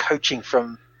really good coaching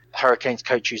from Hurricanes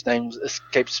coach whose name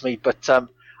escapes me, but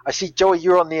I see Joey,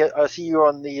 you're on the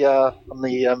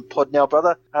pod now,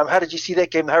 brother. How did you see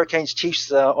that game, the Hurricanes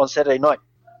Chiefs on Saturday night?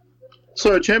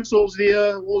 Sorry, champs, what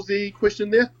was the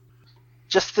question there?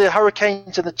 Just the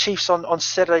Hurricanes and the Chiefs on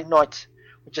Saturday night.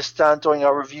 We're just doing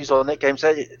our reviews on that game.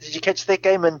 So did you catch that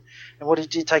game and what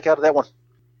did you take out of that one?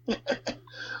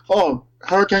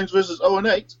 Hurricanes versus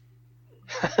 0-8.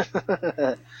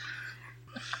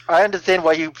 I understand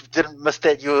why you didn't miss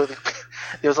that.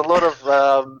 There was a lot of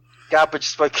garbage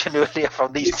spoken earlier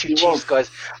from these two Chiefs guys.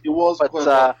 It was. But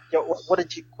what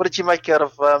did you make out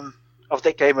of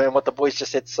that game and what the boys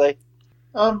just had to say?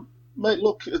 Mate,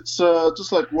 look, it's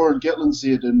just like Warren Gatland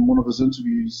said in one of his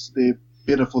interviews. They're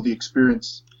better for the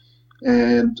experience,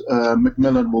 and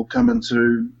McMillan will come in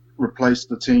to replace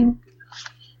the team.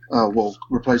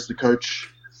 Replace the coach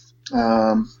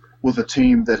with a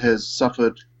team that has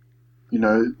suffered.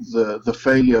 The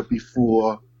failure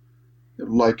before,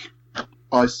 like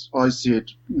I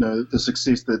said, the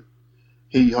success that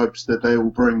he hopes that they will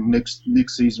bring next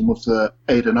season with the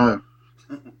 8-0.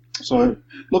 So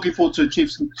looking forward to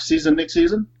Chiefs season next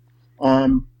season.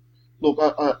 Look,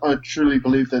 I truly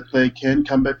believe that they can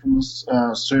come back from this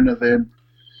sooner than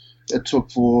it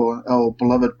took for our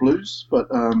beloved Blues, but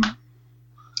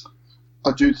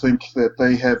I do think that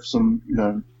they have some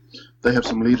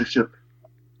leadership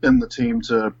in the team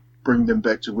to bring them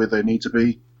back to where they need to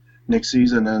be next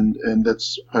season, and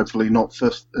that's hopefully not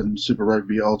fifth in Super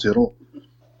Rugby Aotearoa.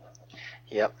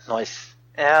 Yep, nice.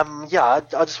 I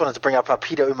just wanted to bring up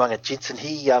Peter Umaga-Jensen.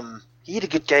 He had a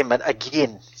good game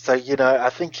again. So, I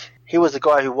think he was a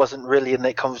guy who wasn't really in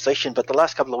that conversation, but the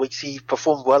last couple of weeks he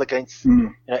performed well against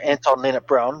Anton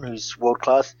Leonard-Brown, who's world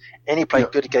class, and he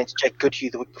played good against Jack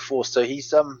Goodhue the week before. So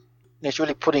he's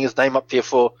really putting his name up there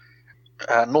for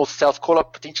north-south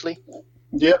call-up potentially.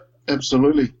 Yeah,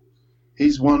 absolutely.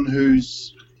 He's one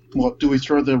who's, do we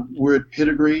throw the word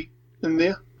pedigree in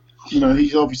there?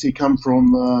 He's obviously come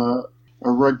from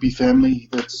rugby family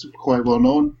that's quite well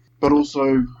known. But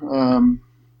also, I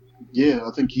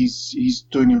think he's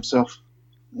doing himself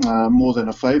more than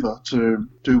a favour to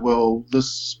do well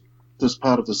this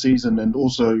part of the season, and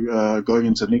also going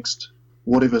into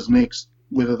whatever's next,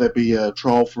 whether that be a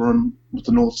trial for him with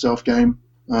the North-South game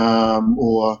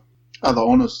or other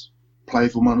honours, play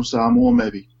for Manu Samoa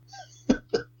maybe.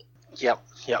 Yeah,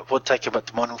 we'll take him at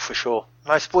the Manu for sure.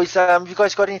 Nice, boys. You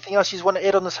guys got anything else you want to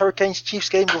add on this Hurricanes-Chiefs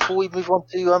game before we move on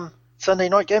to Sunday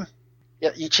night game?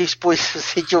 Yeah, you Chiefs boys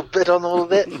said your bit on all of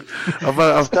that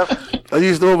stuff. I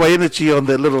used all my energy on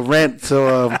that little rant,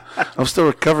 so I'm still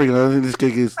recovering. I think this guy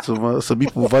gets some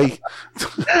people vai.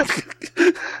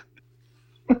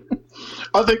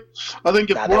 I think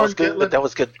if Warren Gatlin, that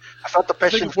was good. I felt the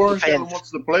passion. If Warren Gatlin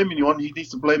wants to blame anyone, he needs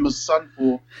to blame his son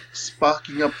for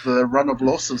sparking up the run of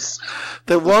losses.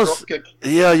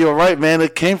 Yeah, you're right, man.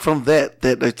 It came from that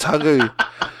Otago,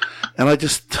 and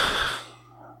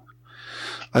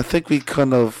I think we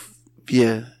kind of,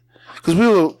 because we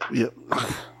were, I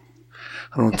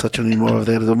don't want to touch on any more of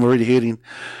that. I'm already hearing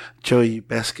Joey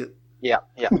Basket. Yeah.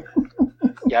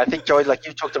 I think, Joey, like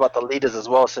you talked about the leaders as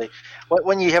well. So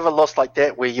when you have a loss like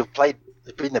that where you've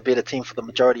been the better team for the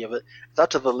majority of it, it's up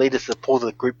to the leaders to pull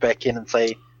the group back in and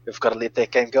say, we've got to let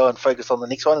that game go and focus on the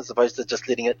next one, as opposed to just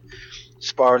letting it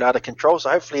spiral out of control. So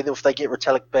hopefully if they get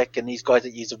Retallick back and these guys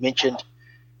that you have mentioned,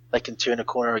 they can turn a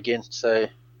corner again. So,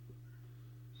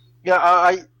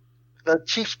 the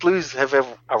Chiefs Blues have a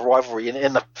rivalry,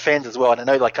 and the fans as well. And I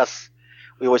know, like us,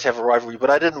 we always have a rivalry, but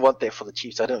I didn't want that for the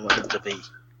Chiefs. I didn't want them to be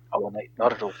 0-8,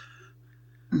 not at all.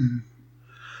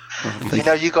 You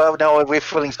guys know we're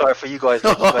feeling sorry for you guys.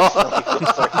 You guys feeling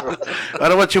sorry for us. I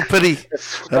don't want your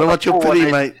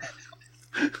pity. Mate.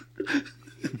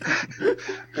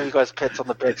 You guys pats on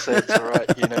the back, so it's all right,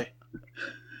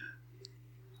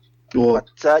 Well,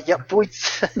 But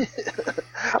boys,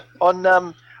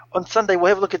 on Sunday we'll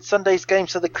have a look at Sunday's game.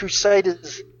 So the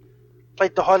Crusaders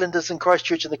played the Highlanders in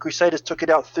Christchurch, and the Crusaders took it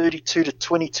out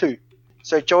 32-22.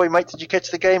 So Joey, mate, did you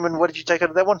catch the game, and what did you take out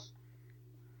of that one?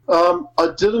 I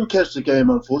didn't catch the game,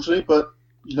 unfortunately, but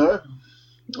I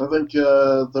think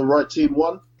the right team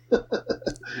won,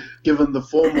 given the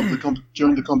form of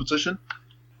during the competition.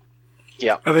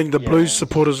 Yeah, I think the Blues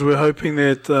supporters were hoping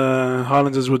that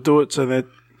Highlanders would do it, so that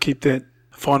keep that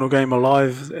final game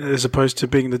alive, as opposed to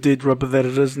being the dead rubber that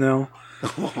it is now.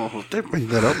 Oh, don't bring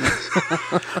that up.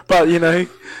 But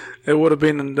it would have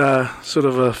been sort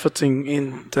of a fitting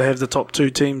end to have the top two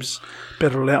teams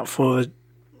battle out to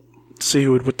see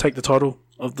who would take the title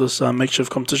of this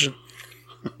makeshift competition.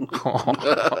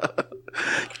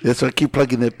 Yeah, so I keep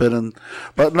plugging that bit in.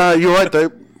 But no, you're right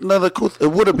though. No,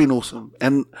 it would have been awesome,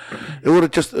 and it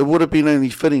would have been only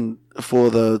fitting for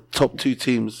the top two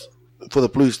teams, for the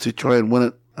Blues to try and win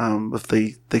it. If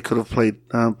they could have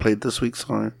played this week.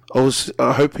 So I was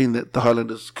hoping that the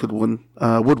Highlanders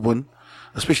would win,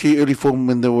 especially early form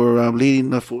when they were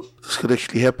leading. I thought this could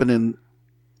actually happen,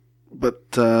 but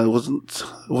it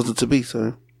wasn't to be.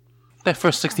 So that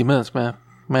first 60 minutes, man,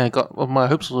 my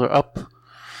hopes were up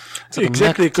to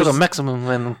the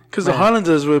maximum. Because the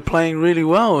Highlanders were playing really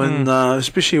well, and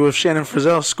especially with Shannon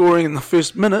Frizzell scoring in the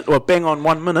first minute, or bang on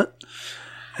 1 minute,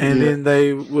 and then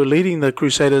they were leading the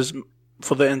Crusaders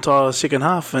for the entire second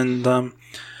half, and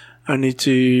only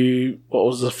to what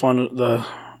was the final?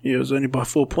 It was only by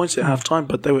 4 points at half time,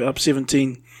 but they were up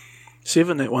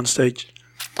 17-7 at one stage.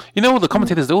 The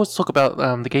commentators, they always talk about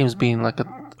the games being like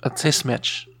a test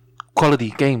match,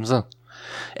 quality games,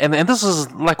 and this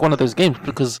is like one of those games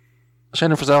because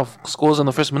Shannon Frizzell scores in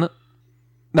the first minute.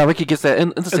 Now Ricky gets that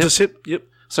intercept. Yep.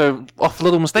 So off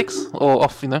little mistakes or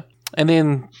off, and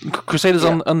then Crusaders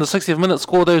on the 60th minute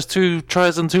score those 2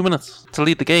 tries in 2 minutes to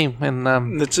lead the game, and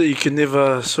that's it. You can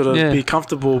never sort of be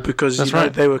comfortable because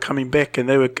they were coming back, and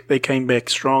they came back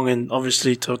strong, and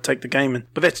obviously to take the game.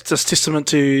 But that's just testament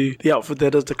to the outfit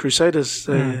that is the Crusaders.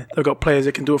 They've got players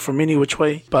that can do it from any which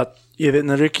way. But that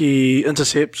Nareki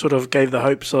intercept sort of gave the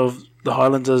hopes of the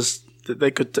Highlanders that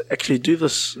they could actually do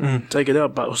this and take it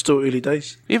out, but it was still early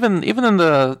days. Even in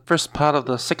the first part of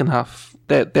the second half,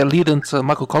 that lead into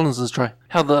Michael Collins' try,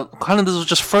 how the Highlanders was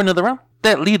just throwing it around.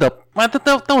 That lead up,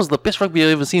 that was the best rugby I've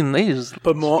ever seen in ages.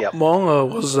 But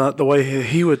Mo'unga was the way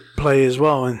he would play as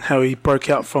well, and how he broke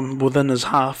out from within his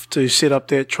half to set up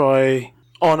that try.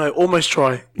 Oh no, almost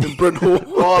try in Bryn Hall.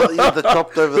 The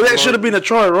chopped over. But that should have been a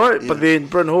try, right? Yeah. But then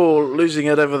Bryn Hall losing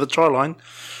it over the try line.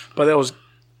 But that was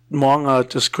Mo'unga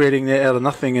just creating that out of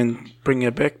nothing and bringing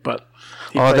it back. But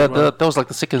that was like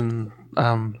the second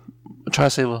try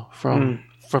saver from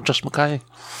Josh Mackay.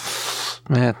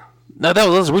 Man, no, that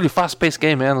was a really fast paced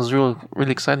game, man. It was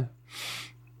really exciting.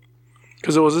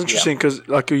 Because it was interesting, because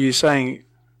like you were saying,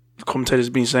 the commentators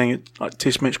have been saying it like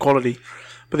test match quality.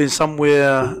 But then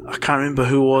somewhere, I can't remember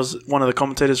who was, one of the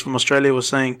commentators from Australia was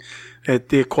saying that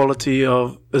their quality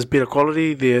is better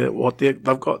quality. They've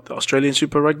got the Australian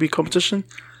Super Rugby competition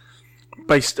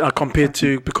based compared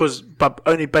to, but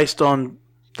only based on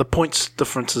the points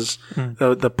differences.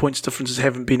 The points differences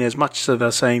haven't been as much, so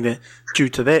they're saying that due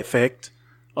to that fact,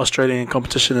 Australian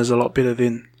competition is a lot better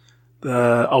than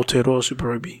the Aotearoa Super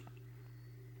Rugby.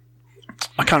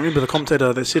 I can't remember the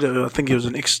commentator that said it. I think he was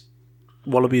an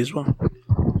ex-Wallaby as well.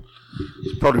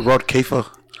 It's probably Rod Kiefer.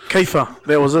 Kiefer,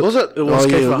 that was it. Was it? It was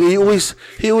Kiefer. Yeah.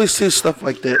 He always says stuff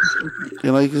like that.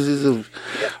 You know, because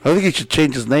I think he should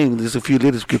change his name. There's a few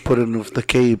letters we could put in with the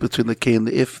K, between the K and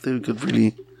the F, that we could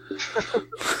really...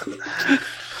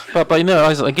 but you know,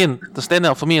 again, the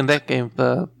standout for me in that game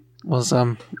was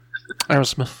Aaron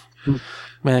Smith.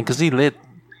 Man, because he led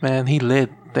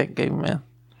that game, man.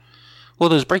 All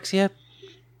those breaks he had.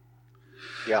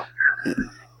 Yeah.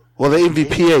 Well, the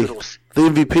MVP, the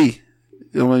MVP.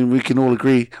 I mean, we can all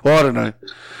agree. Well, I don't know.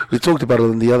 We talked about it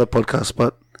in the other podcast,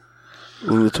 but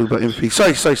when we were talking about MVP.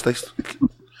 Sorry, Stace.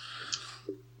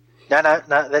 No,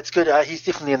 that's good. He's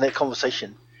definitely in that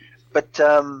conversation. But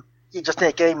just in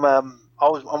that game, I'm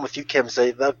with you, Cam.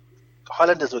 So the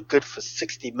Highlanders were good for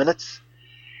 60 minutes,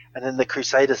 and then the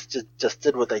Crusaders just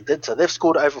did what they did. So they've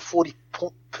scored over 40%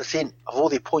 of all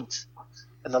their points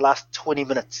in the last 20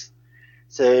 minutes.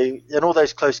 So in all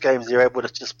those close games, they're able to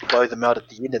just blow them out at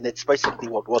the end, and that's basically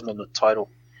what won them the title.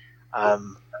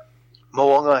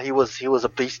 Mo'unga, he was a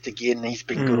beast again. He's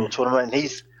been good all tournament, and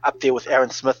he's up there with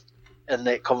Aaron Smith in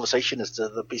that conversation as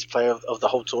the best player of the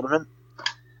whole tournament.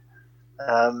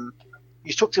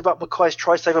 You talked about Mackay's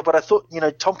try saver, but I thought,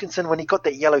 Tompkinson, when he got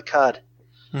that yellow card,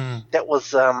 that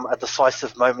was a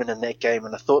decisive moment in that game.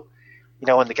 And I thought,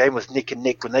 when the game was neck and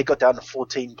neck, when they got down to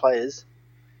 14 players,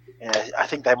 I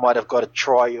think they might have got a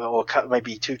try or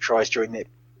maybe 2 tries during that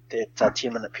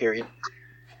 10-minute period.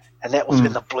 And that was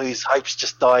when the Blues' hopes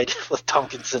just died with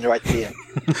Tompkinson right there.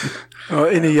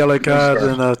 Any yellow card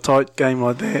in a tight game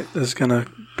like that is going to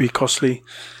be costly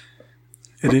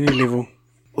at any level.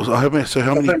 So how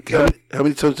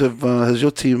many times has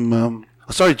your team?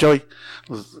 Sorry, Joey,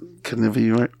 couldn't have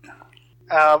you, right?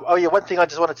 One thing I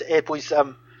just wanted to add, boys. They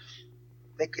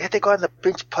had that guy on the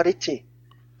bench, Parete.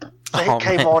 So he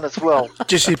came on as well.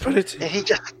 Jesse Parete. And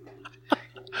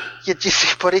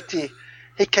Jesse Parete.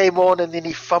 He came on and then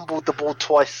he fumbled the ball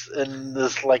twice in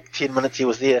this 10 minutes he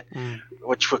was there,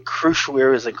 which were crucial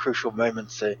errors and crucial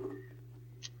moments. So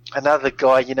another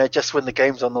guy, just when the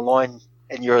game's on the line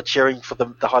and you're cheering for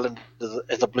the Highlanders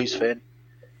as a Blues fan,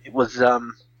 it was,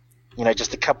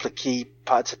 just a couple of key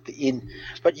parts at the end.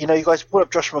 But, you guys brought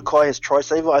up Josh Mackay as try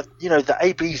saver. The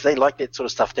ABs, they like that sort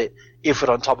of stuff, that effort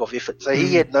on top of effort. So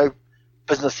he had no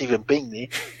business even being there.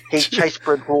 He chased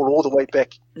Brent Hall all the way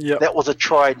back. Yep. That was a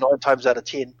try 9 times out of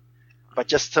 10. But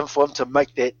just for him to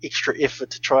make that extra effort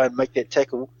to try and make that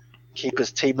tackle, keep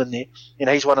his team in there.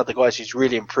 He's one of the guys who's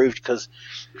really improved, because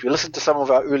if you listen to some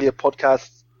of our earlier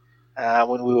podcasts,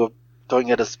 when we were doing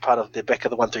it as part of the back of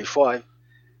the 135,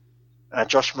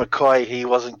 Josh Mackay, he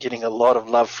wasn't getting a lot of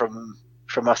love from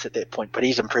us at that point, but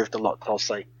he's improved a lot, I'll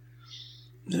say.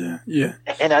 Yeah.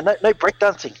 And no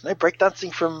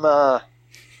breakdancing from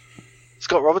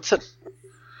Scott Robertson.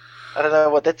 I don't know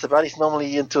what that's about. He's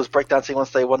normally into his breakdancing once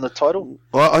they won the title.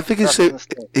 Well, I think he's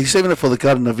saving it for the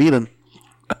Garden of Eden.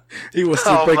 He was the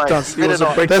breakdance. He was a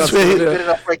breakdance. That's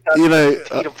where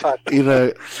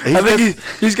I think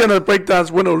he's going to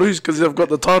breakdance, win or lose, because they've got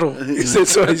the title. He said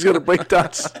so. He's going to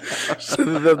breakdance. So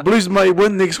the Blues may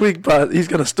win next week, but he's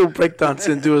going to still breakdance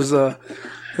and do his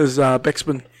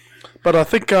backspin. But I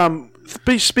think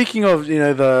speaking of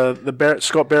the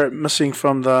Scott Barrett missing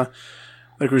from the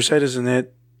Crusaders and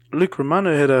that, Luke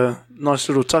Romano had a nice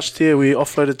little touch there. We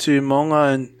offloaded to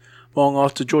Mo'unga and Mo'unga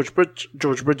off to George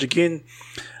Bridge again,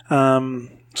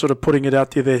 sort of putting it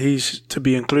out there that he's to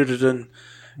be included in,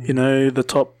 the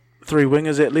top 3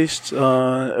 wingers at least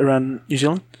around New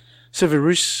Zealand.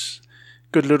 Severus,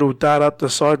 good little dart up the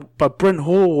side, but Brent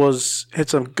Hall had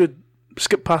some good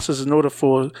skip passes in order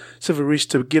for Severus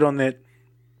to get on that,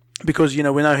 because we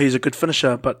know he's a good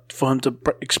finisher, but for him to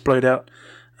explode out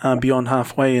beyond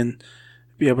halfway and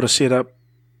be able to set up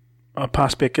a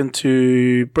pass back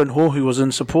into Brent Hall, who was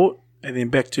in support, and then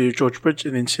back to George Bridge,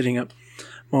 and then setting up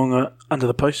Mo'unga under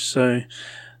the post. So,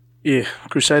 yeah,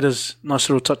 Crusaders, nice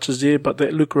little touches there, but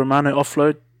that Luke Romano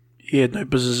offload, he had no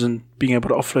business in being able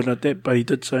to offload like that, but he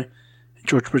did so.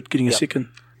 George Bridge getting a second.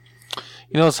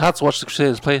 It's hard to watch the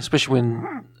Crusaders play, especially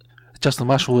when Justin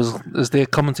Marshall is there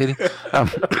commentating.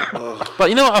 But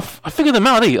you know, I figured them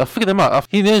out. I figured them out.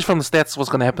 He knows from the stats what's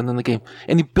going to happen in the game,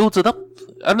 and he builds it up.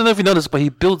 I don't know if you noticed, but he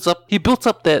built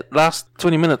up that last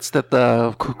 20 minutes that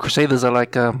the Crusaders are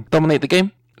like dominate the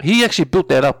game. He actually built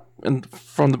that up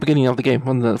from the beginning of the game,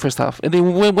 from the first half, and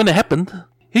then when it happened,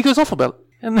 he goes off about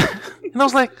it, and I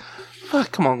was like, oh,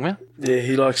 come on, man. Yeah,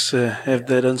 he likes to have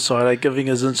that insight, giving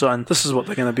his insight, and this is what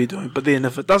they're going to be doing. But then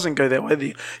if it doesn't go that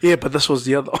way, but this was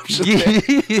the other option. This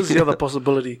is the other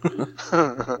possibility.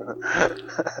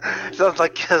 Sounds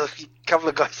like a couple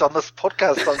of guys on this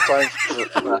podcast sometimes.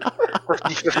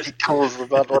 50-50 calls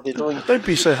about what they're doing. Don't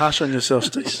be so harsh on yourself,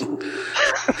 Steve.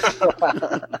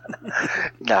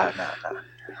 No.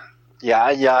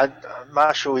 Yeah.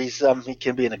 Marshall, he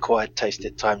can be an acquired taste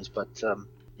at times, but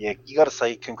yeah, you got to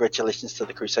say congratulations to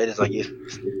the Crusaders, I guess.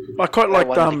 I quite like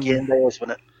they always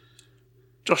win it.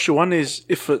 Joshua won his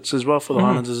efforts as well for the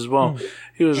Highlanders as well.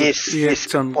 He had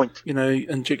some point.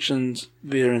 Injections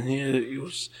there and here. He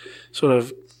was sort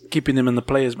of keeping them in the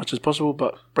play as much as possible,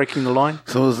 but breaking the line.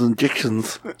 So it was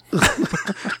injections.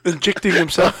 Injecting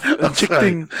himself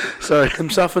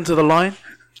himself into the line.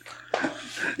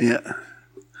 Yeah.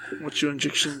 What's your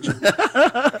injections?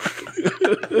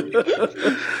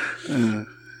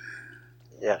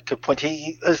 Yeah, good point.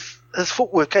 His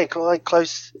footwork, quite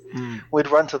close. We'd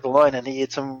run to the line, and he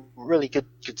had some really good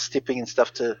stepping and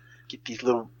stuff to get these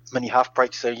little mini half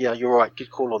breaks. So yeah, you're right.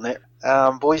 Good call on that.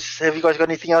 Boys, have you guys got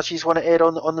anything else you just want to add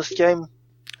on this game?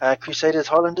 Crusaders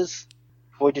Highlanders.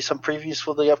 Before we do some previews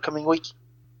for the upcoming week.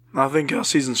 I think our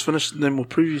season's finished, and then we'll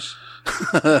previews.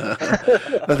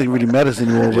 Nothing really matters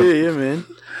anymore. But... Yeah, man.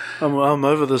 I'm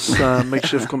over this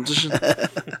makeshift competition.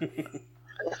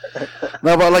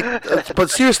 No,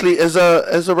 but seriously, as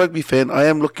a rugby fan, I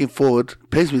am looking forward.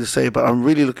 Pains me to say, but I'm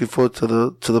really looking forward to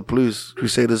the Blues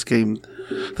Crusaders game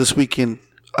this weekend.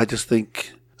 I just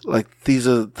think these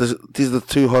are the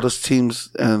two hottest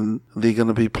teams, and they're going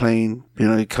to be playing.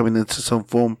 Coming into some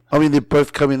form. I mean, they're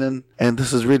both coming in, and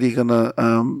this is really gonna.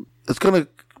 It's gonna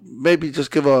maybe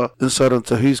just give our insight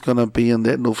into who's going to be in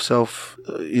that North-South,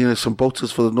 some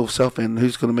bolters for the North-South, and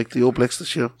who's going to make the All Blacks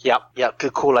this year. Yeah,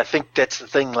 good call. I think that's the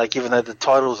thing, even though the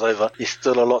title's over, there's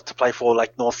still a lot to play for,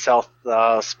 North-South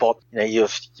spot.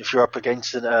 If you're up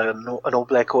against an All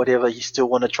Black or whatever, you still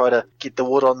want to try to get the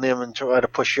wood on them and try to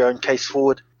push your own case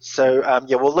forward. So,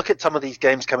 we'll look at some of these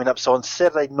games coming up. So on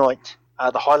Saturday night,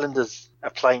 the Highlanders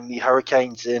are playing the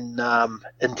Hurricanes in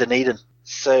Dunedin.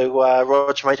 So,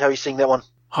 Rog, mate, how are you seeing that one?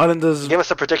 Highlanders. Give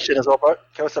us a prediction as well, bro.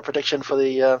 Give us a prediction for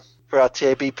our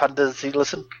TAB punters who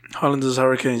listen. Highlanders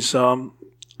Hurricanes. So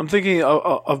I'm thinking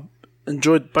I've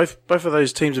enjoyed both of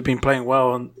those teams have been playing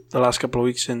well in the last couple of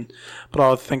weeks, but I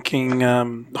was thinking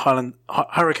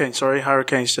Hurricanes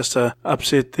just to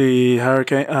upset the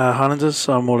Highlanders.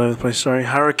 So I'm all over the place. Sorry,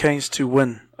 Hurricanes to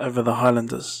win over the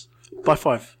Highlanders by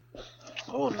 5.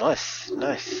 Oh, nice,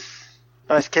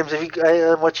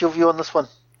 Kems. What's your view on this one?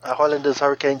 Highlanders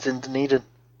Hurricanes in Dunedin.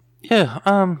 Yeah,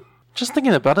 just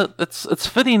thinking about it, it's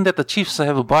fitting that the Chiefs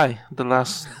have a bye the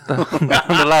last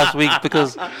week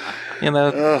because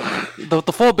the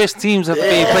 4 best teams have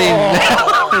been playing.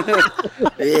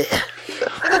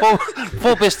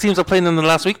 four best teams are playing in the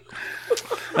last week.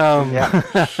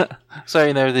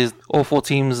 So there's all 4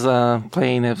 teams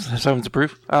playing have something to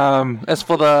prove. As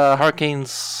for the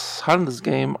Hurricanes Highlanders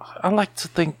game, I like to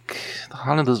think the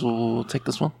Highlanders will take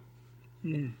this one.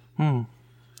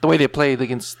 The way they played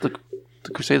against the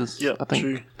Crusaders, I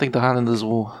think the Highlanders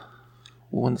will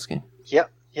win this game. Yeah,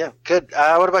 good.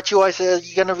 What about you guys? Are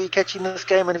you going to be catching this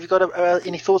game? And have you got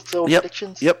any thoughts or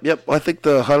predictions? Yep. I think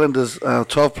the Highlanders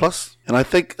 12 plus, and I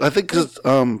think because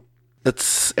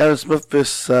it's Aaron Smith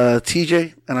versus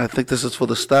TJ, and I think this is for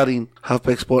the starting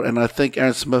halfback spot, and I think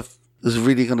Aaron Smith is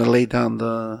really going to lay down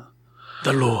the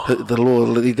law,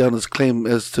 lay down his claim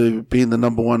as to being the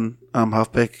number 1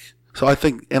 halfback. So I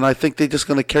think they're just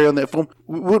going to carry on that form.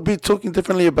 We'd be talking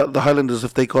differently about the Highlanders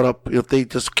if they got up, if they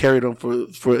just carried on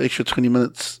for an extra 20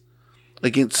 minutes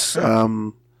against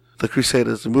the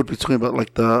Crusaders, and we'd be talking about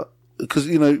because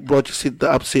Roger said the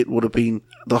upset would have been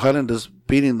the Highlanders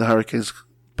beating the Hurricanes,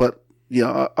 but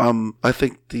I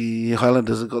think the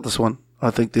Highlanders have got this one.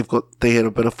 I think they had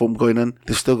a better form going in.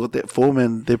 They've still got that form,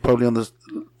 and they're probably on this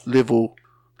level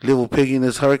pegging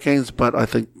as Hurricanes, but I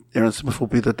think Aaron Smith will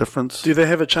be the difference. Do they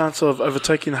have a chance of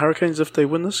overtaking the Hurricanes if they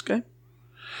win this game?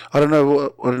 I don't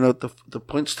know. The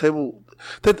points table.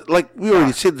 That, we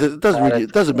already said, that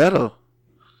it doesn't matter.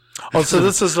 Oh, so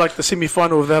this is like the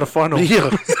semi-final without a final. Yeah.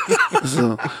 These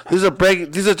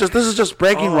is just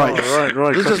bragging rights.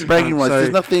 Right. This is just bragging rights. So there's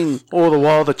nothing. All the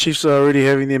while, the Chiefs are already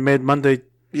having their Mad Monday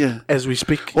as we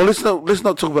speak. Well, let's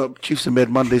not talk about Chiefs and Mad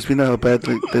Mondays. We know how bad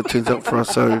that turns out for us.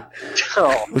 So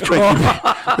we're trying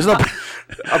to it's not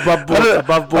above board. I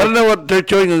don't know what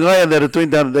Joey and I that are doing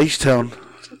down at H-Town.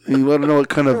 I don't know what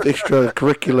kind of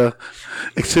extracurricular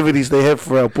activities they have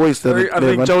for our boys. I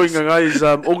think Joey Ngai is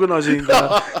organising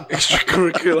the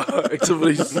extracurricular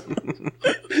activities.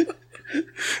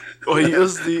 Or he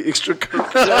is the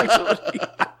extracurricular activity.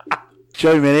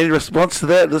 Joey, man, any response to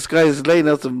that? This guy is laying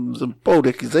out some bold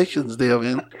accusations there,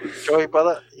 man. Joey,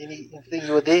 brother, anything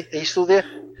you were there? Are you still there?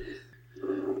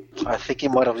 I think he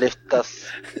might have left us.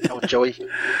 Oh, Joey.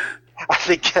 I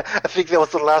think that was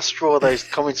the last straw of those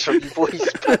comments from you boys.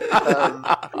 But,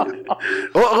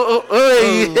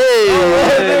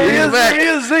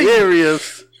 Here he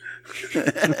is.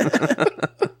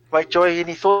 Mate, Joey,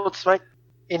 any thoughts, mate?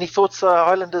 Any thoughts,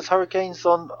 Highlanders Hurricanes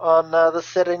on this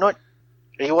Saturday night?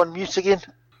 Are you on mute again?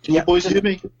 Can you boys hear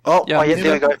me? Oh, yeah,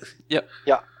 there we go. Yep.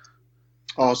 Yeah.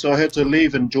 Oh, so I had to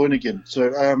leave and join again.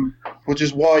 So, which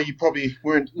is why you probably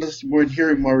weren't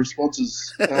hearing my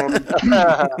responses.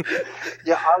 Yeah, do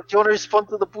you want to respond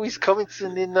to the boys' comments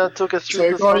and then talk us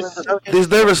through guys, there's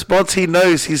no response. He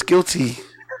knows he's guilty.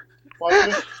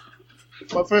 My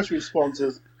first response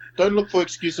is, don't look for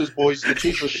excuses, boys. The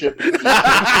Chiefs are shit.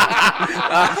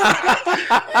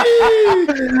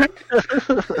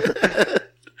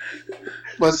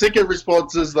 My second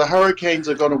response is the Hurricanes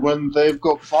are going to win. They've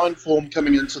got fine form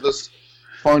coming into this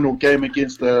final game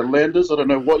against the Landers. I don't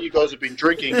know what you guys have been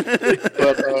drinking, but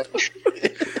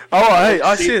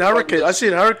I said Hurricanes. I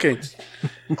said Hurricanes.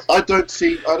 I don't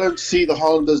see the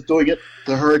Highlanders doing it.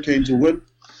 The Hurricanes will win.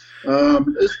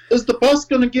 Is the bus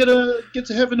going to get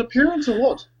to have an appearance or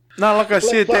what? No, like I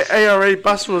said, that ARA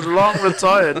bus was long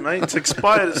retired, mate. It's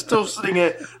expired. It's still sitting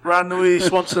at Ranui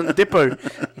Swanson Depot.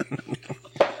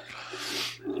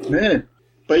 Man.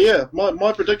 But yeah,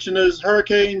 my prediction is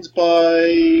Hurricanes by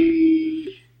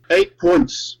 8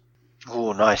 points.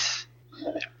 Oh, nice.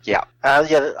 Yeah.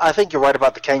 I think you're right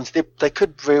about the Canes. They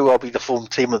could very well be the form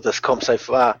team of this comp so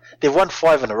far. They've won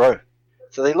 5 in a row.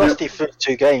 So they lost their first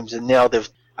 2 games, and now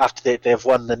after that they've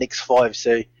won the next 5.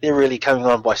 So they're really coming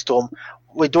on by storm.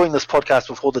 We're doing this podcast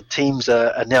before the teams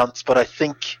are announced, but I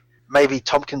think maybe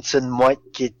Tompkinson might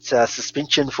get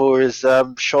suspension for his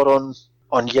shot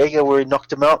on Jaeger where he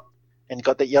knocked him out and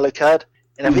got that yellow card.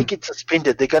 And if he gets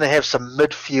suspended, they're going to have some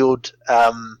midfield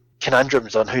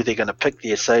conundrums on who they're going to pick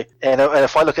there. So, and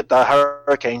if I look at the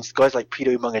Hurricanes, guys like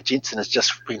Peter Umaga Jensen has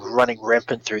just been running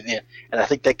rampant through there. And I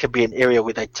think that could be an area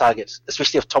where they target,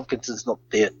 especially if Tompkinson's not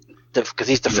there, because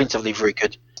he's defensively very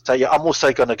good. So yeah, I'm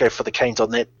also going to go for the Canes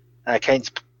on that.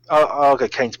 Canes, I'll go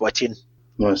Canes by 10.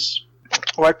 Nice.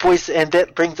 All right, boys, and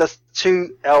that brings us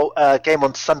to our game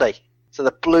on Sunday. So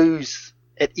the Blues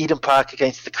at Eden Park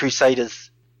against the Crusaders.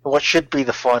 What should be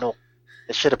the final?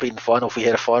 It should have been the final if we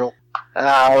had a final.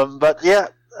 But yeah,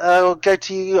 I'll come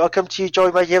to you,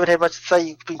 Joey, mate. You haven't had much to say.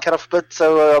 You've been cut off a bit,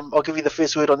 so I'll give you the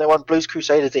first word on that one. Blues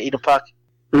Crusaders at Eden Park.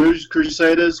 Blues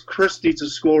Crusaders. Christie to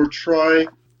score a try.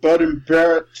 Bowden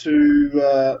Barrett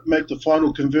to make the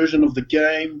final conversion of the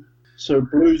game. So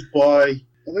Blues by,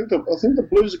 I think the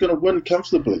Blues are going to win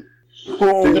comfortably. They're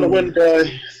going to win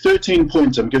by 13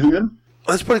 points. I'm giving them.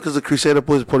 That's probably because the Crusader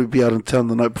boys will probably be out in town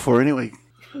the night before anyway.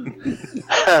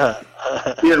 Yeah,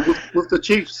 with the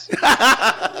Chiefs.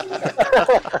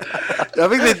 I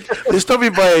think they're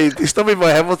stopping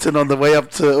by Hamilton on the way up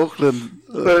to Auckland.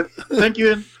 So thank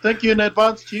you in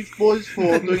advance, Chiefs boys,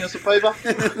 for doing us a favour.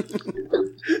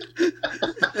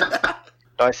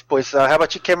 Nice, boys. How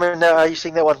about you, Cameron? Are you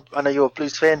seeing that one? I know you're a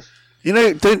Blues fan. You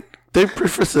know, don't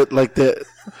preface it like that.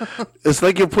 It's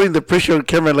like you're putting the pressure on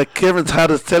Cameron. Like Cameron's hard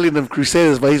as telling them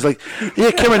Crusaders, but he's like, yeah,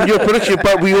 Cameron, your prediction,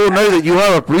 but we all know that you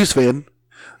are a Blues fan.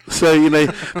 So, you know,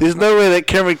 there's no way that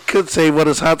Cameron could say what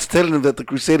his heart's telling him that the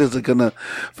Crusaders are going to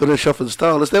finish off in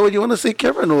style. Is that what you want to say,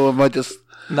 Cameron, or am I just...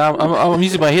 No, I'm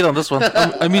using my head on this one.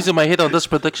 I'm using my head on this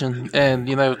prediction, and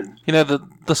you know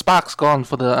the spark's gone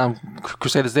for the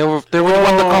Crusaders. They already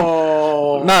won the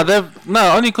comp.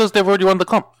 No, only because they've already won the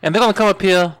comp, and they're gonna come up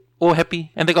here all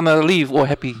happy, and they're gonna leave all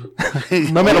happy,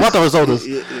 no matter what the result is.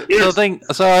 Yes.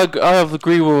 So I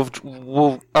agree with.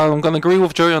 I'm gonna agree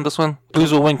with Joey on this one.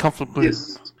 Blues will win comfortably.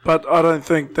 Yes. But I don't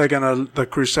think the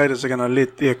Crusaders are gonna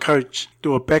let their coach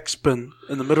do a backspin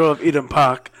in the middle of Eden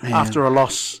Park after a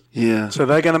loss. Yeah. So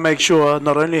they're gonna make sure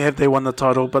not only have they won the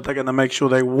title, but they're gonna make sure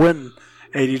they win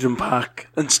at Eden Park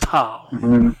in style.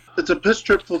 Mm-hmm. It's a piss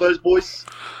trip for those boys.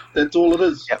 That's all it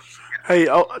is. Yep. Hey,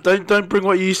 don't bring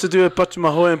what you used to do at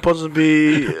Pachamahoe and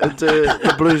Ponsonby into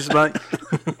the Blues, mate.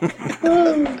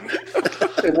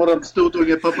 And what I'm still doing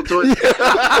at Papatoy.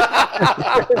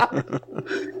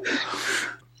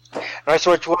 All right,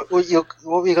 so what were you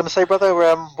going to say, brother?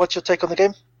 What's your take on the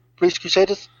game, Blues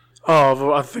Crusaders?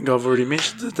 Oh, I think I've already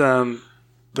mentioned it.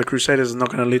 The Crusaders are not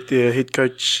going to let their head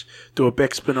coach do a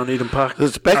backspin on Eden Park.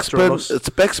 It's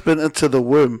backspin into the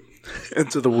worm.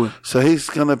 Into the worm. So he's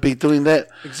going to be doing that.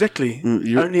 Exactly.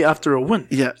 Only after a win.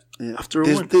 Yeah. After a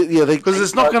win. Because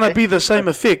it's not going to be the same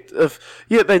effect.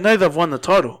 They know they've won the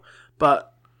title,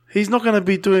 but he's not going to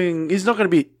be doing. He's not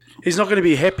going to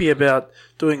be happy about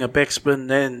doing a backspin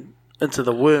and into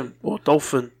the worm or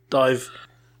dolphin dive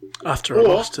after a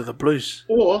loss to the Blues.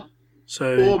 Or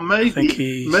maybe, I think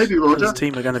Roger, his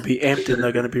team are going to be amped and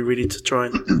they're going to be ready to try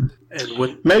and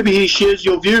win. Maybe he shares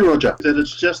your view, Roger, that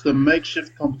it's just a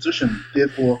makeshift competition,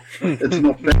 therefore it's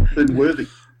not backspin worthy.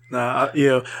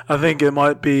 I think it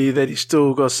might be that he's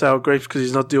still got sour grapes because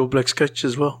he's not the All Blacks coach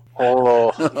as well.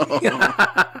 Oh.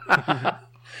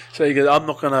 So he goes, I'm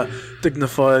not going to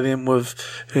dignify them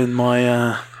in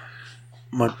my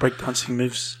my breakdancing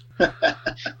moves.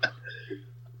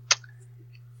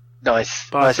 Nice.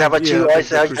 How about you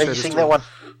guys? How you seeing that one?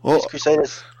 Well,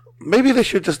 Crusaders. Maybe they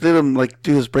should just let him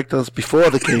do his breakdance before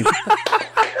the game,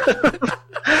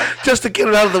 just to get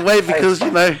it out of the way because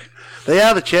they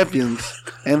are the champions,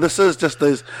 and this is just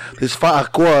those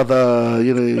whaakoa,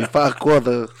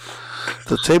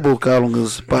 the table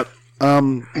karungas. But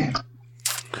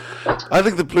I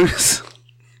think the Blues.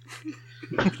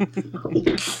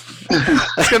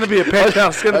 It's going to be a packed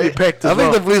house. It's going to be packed. I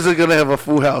think the Blues are going to have a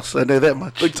full house. I know that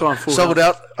much. Big time full sold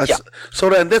house.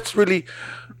 Sold out, and that's really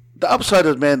the upside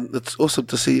is, man. It's awesome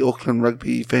to see Auckland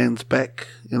rugby fans back.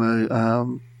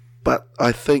 But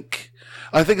I think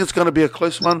it's going to be a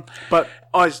close one. But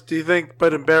do you think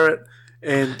Bowden Barrett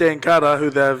and Dan Carter, who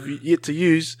they've yet to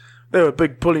use, they were a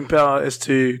big pulling power as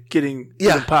to getting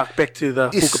Eden Park back to the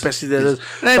full capacity that is.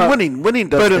 And winning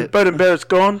does that. Bowden Barrett's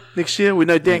gone next year. We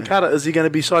know Dan Carter, is he going to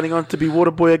be signing on to be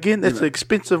water boy again? That's an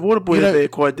expensive water boy that they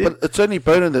acquired there. But it's only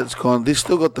Bowden that's gone. They've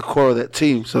still got the core of that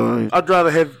team. So I'd rather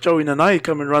have Joey Nanai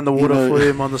come and run the water for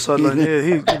him on the sideline. Yeah,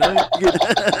 you get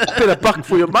a better buck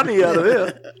for your money out of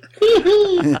there.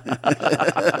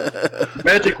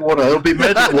 Magic water. It'll be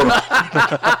magic water.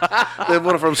 The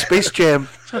water from Space Jam.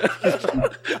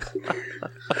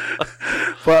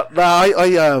 But no,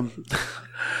 I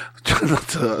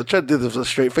try to do this with a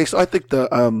straight face. I think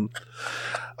the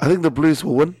Blues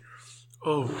will win.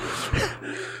 Oh,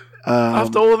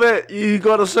 after all that, you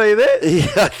got to say that.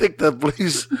 Yeah, I think the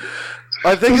Blues.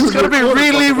 I think it's going to be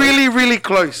really, really, really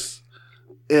close.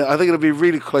 Yeah, I think it'll be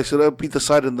really close. It'll be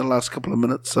decided in the last couple of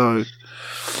minutes. So,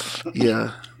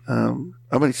 yeah, I'm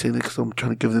only saying that because I'm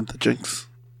trying to give them the jinx.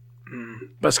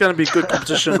 But it's going to be good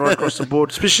competition right across the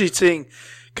board, especially seeing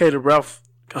Caleb Ralph.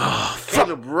 Oh,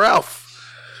 Caleb Ralph.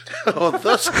 Oh,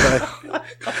 this guy.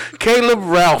 Caleb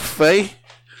Ralph, eh?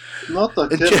 Not the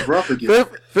Caleb Ralph again.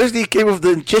 First he came with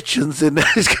the injections, and now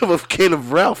he's come with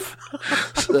Caleb Ralph.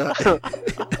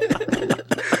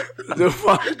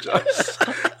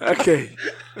 Okay.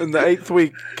 In the 8th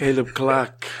week, Caleb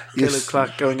Clark. Yes. Caleb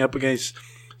Clark going up against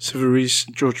Severis,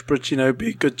 George Bridge, be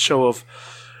a good show of,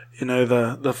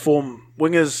 the form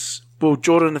wingers. Will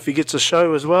Jordan, if he gets a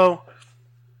show as well.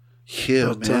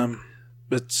 Yeah, man.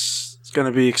 It's going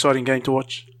to be an exciting game to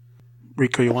watch.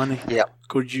 Rico Ioane. Yeah.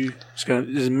 Could you?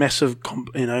 There's a massive,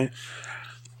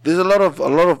 There's a lot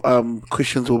of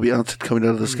questions will be answered coming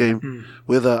out of this game.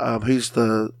 Whether who's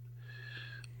the.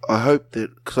 I hope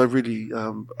that because I really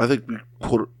I think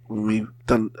we've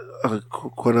done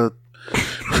quite a.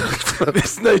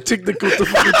 There's no technical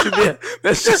difficulty there.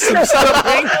 That's just some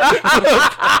stuffing.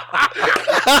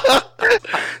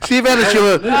 See, man,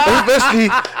 firstly,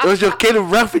 it was your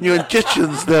Caleb Ruff and your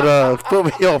injections that put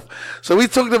me off. So we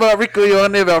talked about Rico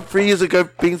Ioane about 3 years ago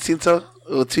being centre,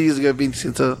 or 2 years ago being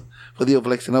centre for the All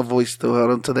Blacks, and I've always still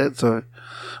held on to that. So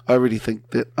I really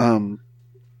think that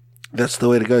that's the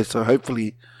way to go. So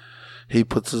hopefully he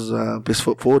puts his best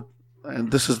foot forward.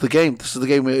 And this is the game. This is the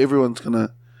game where everyone's going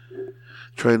to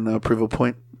try and prove a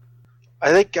point.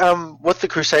 I think with the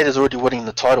Crusaders already winning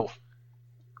the title,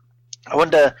 I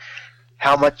wonder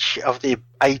how much of their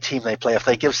A team they play if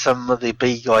they give some of their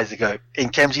B guys a go.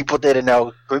 And Camsy put that in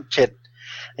our group chat.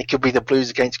 It could be the Blues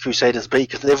against Crusaders B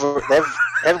because they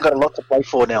haven't got a lot to play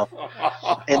for now.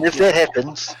 And if that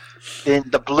happens, then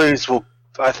the Blues will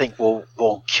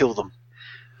kill them.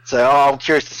 So I'm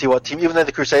curious to see what team. Even though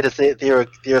the Crusaders they're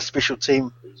a special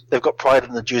team, they've got pride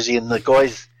in the jersey, and the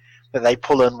guys that they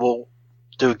pull in will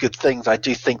do good things. I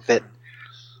do think that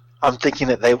I'm thinking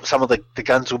that some of the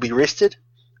guns will be rested,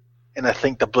 and I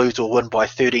think the Blues will win by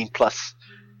 13 plus.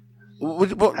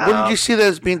 Wouldn't you see that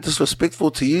as being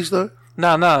disrespectful to use though?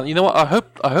 No. You know what? I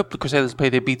hope the Crusaders play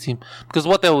their B team because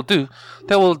what they will do,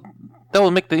 they will that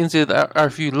will make the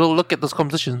NCAA look at this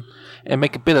competition and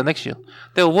make it better next year.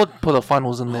 They would put the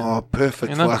finals in there. Oh,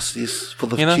 perfect for us, yes, for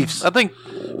the Chiefs. I think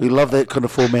we love that kind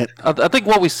of format. I think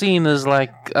what we're seeing is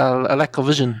like a lack of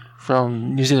vision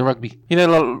from New Zealand rugby.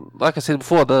 Like I said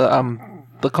before,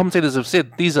 the commentators have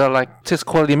said these are like test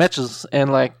quality matches,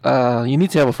 and like you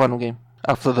need to have a final game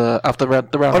after the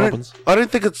round opens. I don't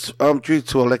think it's due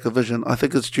to a lack of vision. I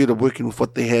think it's due to working with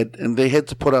what they had, and they had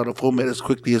to put out a format as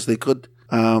quickly as they could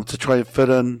to try and fit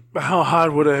in. But how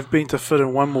hard would it have been to fit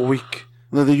in one more week?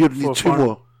 No, you'd need two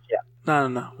more.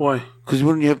 No. Why? Because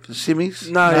wouldn't you have the semis?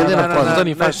 No. There's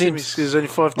only 5 teams. Semis. There's only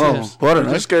 5 teams. Well, I don't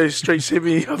know. Just go straight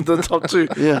semi of the top 2.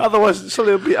 Yeah. Otherwise,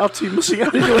 it'll be our team missing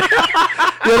out anyway.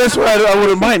 Yeah, that's why I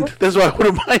wouldn't mind. That's why I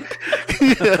wouldn't mind.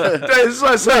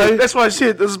 That's why I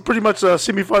said this is pretty much a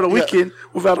semi-final weekend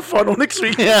without a final next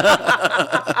week.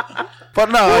 Yeah.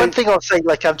 But no. One thing I'll say,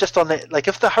 just on that,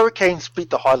 if the Hurricanes beat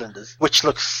the Highlanders, which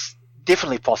looks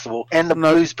definitely possible, and the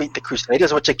Blues beat the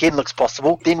Crusaders, which again looks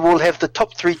possible, then we'll have the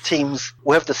top 3 teams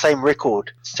will have the same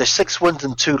record. So 6 wins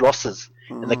and 2 losses.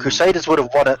 And the Crusaders would have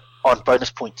won it on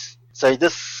bonus points. So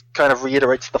this kind of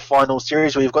reiterates the final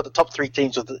series where you've got the top 3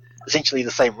 teams with essentially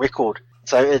the same record.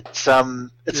 So it's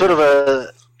sort of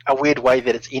a weird way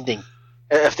that it's ending,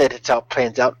 if that's how it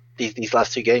plans out these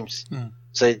last 2 games.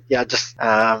 So yeah, just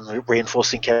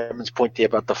reinforcing Cameron's point there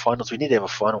about the finals. We need to have a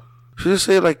final. Should I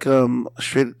say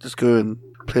Australia just go and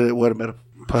play that Watermelon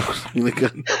Park on the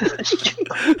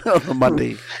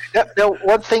Monday? Now,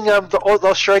 one thing, the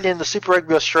Australian, the Super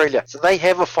Rugby Australia, so they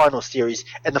have a final series,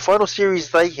 and the final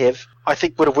series they have, I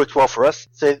think, would have worked well for us.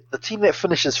 So the team that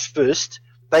finishes first,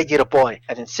 they get a bye,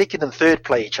 and then second and third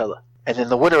play each other. And then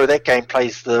the winner of that game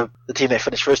plays the team that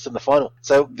finished first in the final.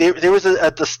 So there is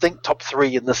a distinct top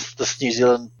 3 in this New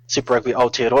Zealand Super Rugby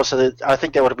Aotearoa. So I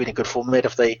think that would have been a good format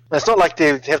if they... It's not like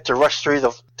they have to rush through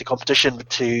the competition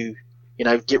to,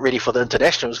 get ready for the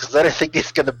internationals, because I don't think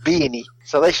there's going to be any.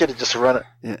 So they should have just run it.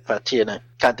 Yeah. But,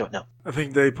 can't do it now. I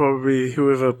think they probably,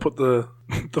 whoever put the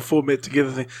format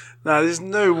together, think, there's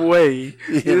no way.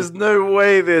 Yeah. There's no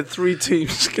way that 3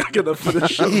 teams are going to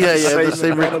finish on the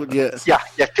same record. Yeah,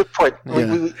 good point.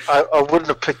 Yeah. I wouldn't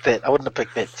have picked that.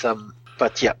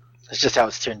 But yeah, it's just how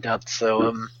it's turned out.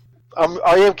 So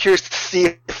I am curious to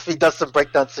see if he does some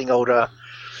breakdancing, old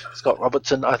Scott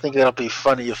Robertson. I think that'll be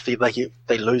funny if they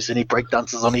lose any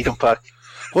breakdancers on Eden Park.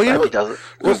 Well, he does it.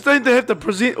 Because don't they have to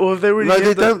present, or have they already? No,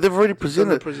 they don't. They've already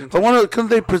presented. Couldn't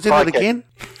they present it again?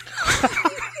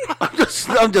 I'm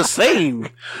just saying,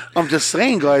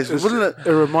 guys. Wouldn't it?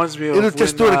 It reminds me of. It'll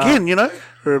just do it again, It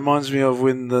reminds me of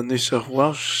when the New South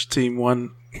Welsh team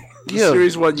won the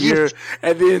series one year,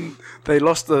 and then they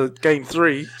lost the game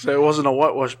 3, so it wasn't a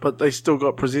whitewash, but they still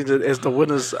got presented as the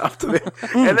winners after that,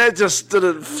 and that just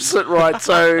didn't sit right.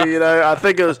 So I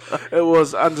think it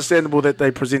was understandable that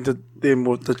they presented them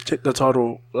with the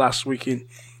title last weekend,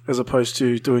 as opposed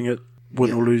to doing it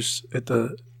win or lose at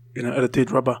the at a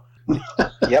dead rubber.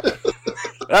 Yep.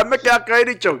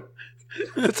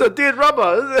 It's a dead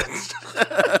rubber, isn't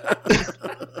it?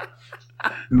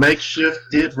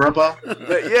 Makeshift dead rubber.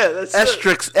 That's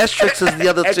Asterix. Asterix is the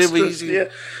other term we're using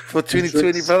for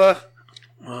 2020, brother.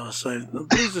 Oh, so the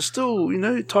Blues are still,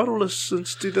 titleless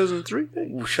since 2003.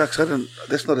 Well, shucks,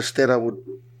 that's not a stat I would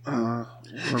want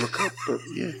to look up, but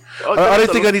yeah. I don't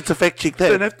think I need to fact check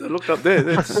that. You don't have to look up there.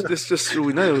 That's just all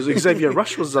we know. It was Xavier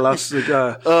Rush was the last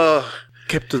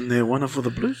captain there, winner for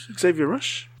the Blues. Xavier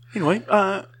Rush. Anyway,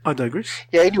 I digress.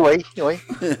 Yeah, anyway.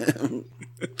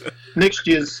 Next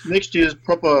year's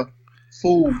proper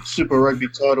full Super Rugby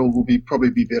title will probably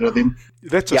be better then.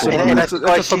 That's a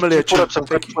familiar put up some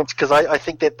good points, because I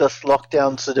think that this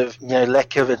lockdown sort of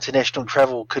lack of international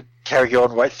travel could carry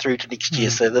on right through to next year.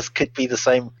 So this could be the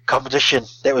same competition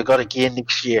that we got again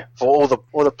next year for all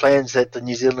the plans that the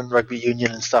New Zealand Rugby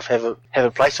Union and stuff have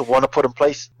in place or want to put in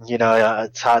place.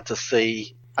 It's hard to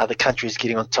see other countries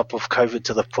getting on top of COVID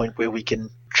to the point where we can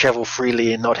travel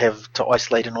freely and not have to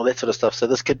isolate and all that sort of stuff. So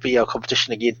this could be our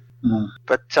competition again.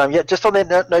 But just on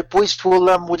that note, boys,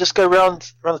 we'll just go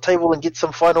around the table and get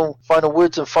some final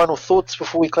words and final thoughts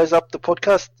before we close up the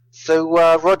podcast. So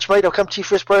Rog, mate, I'll come to you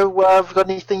first, bro. Have you got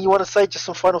anything you want to say? Just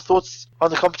some final thoughts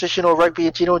on the competition or rugby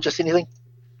in general? Just anything?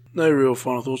 No real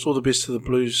final thoughts. All the best to the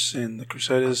Blues and the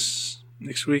Crusaders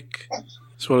next week,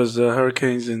 as well as the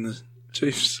Hurricanes and the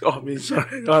Chiefs. Islanders.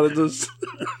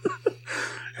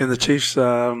 And the Chiefs,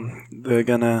 they're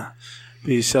going to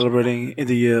be celebrating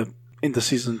end of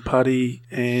season party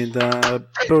and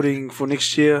building for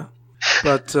next year.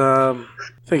 But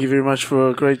thank you very much for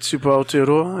a great Super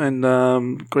Aotearoa,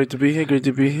 and great to be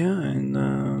here.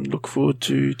 And look forward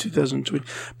to 2020.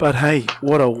 But hey,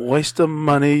 what a waste of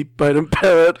money, Bowden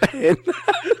Barrett and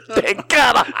Dan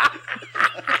Carter.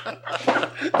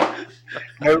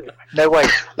 No way.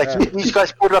 Like these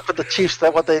guys brought it up at the Chiefs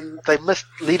that what they missed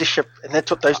leadership, and that's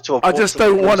what those two are. I just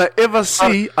don't want to ever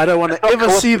see. I don't want to ever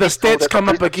see the stats come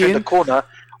up again. The corner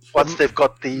once they've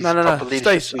got these. No.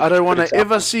 Stace, I don't want to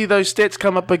ever see those stats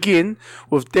come up again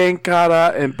with Dan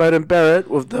Carter and Bowden Barrett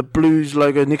with the Blues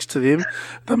logo next to them,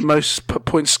 the most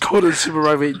points scored in Super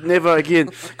Rugby. Never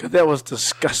again, because that was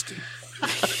disgusting.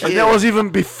 And that was even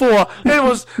before. It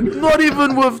was not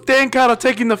even with Dan Carter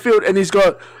taking the field, and he's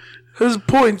got his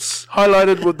points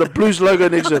highlighted with the Blues logo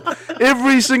next to it.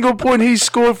 Every single point he's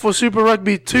scored for Super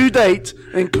Rugby to date,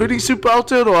 including Super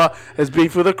Aotearoa, has been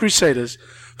for the Crusaders.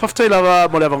 Whawhati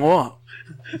lava mo le avangoa.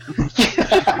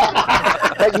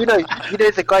 You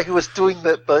know the guy who was doing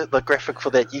the graphic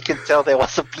for that. You can tell there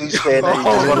was a Blues fan, and he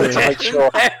just wanted to make sure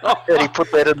that he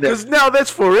put that in there. Because now that's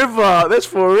forever. That's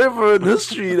forever in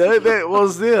history. That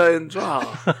was there, and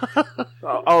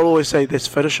I'll always say that's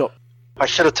Photoshop. I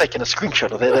should have taken a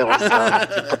screenshot of that. That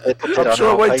was. I'm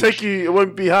sure it won't take you. It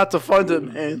won't be hard to find it,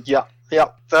 man. Yeah.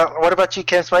 What about you,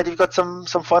 Cams, mate? Have you got some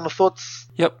final thoughts?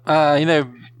 Yep.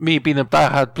 Me being a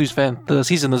diehard Blues fan, the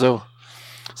season is over.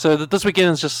 So this weekend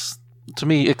is just, to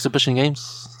me, exhibition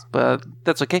games. But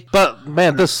that's okay. But,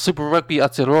 man, this Super Rugby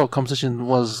Aotearoa competition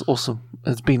was awesome.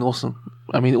 It's been awesome.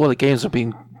 I mean, all the games have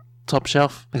been top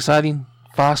shelf, exciting,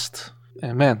 fast.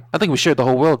 And, man, I think we showed the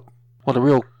whole world what a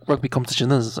real rugby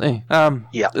competition is. It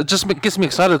just gets me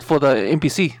excited for the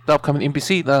NPC, the upcoming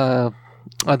NPC, the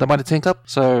Mighty 10 Cup.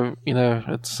 So,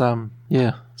 it's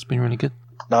been really good.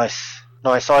 Nice.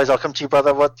 Eyes, I'll come to you,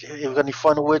 brother. Have you got any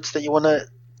final words that you want to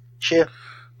share?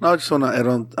 No, I just want to add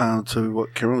on to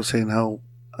what Karen was saying, how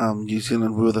New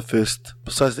Zealand, we were the first,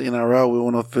 besides the NRL, we were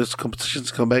one of the first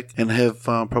competitions to come back and have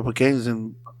proper games,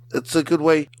 and it's a good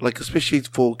way, like especially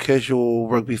for casual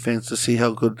rugby fans, to see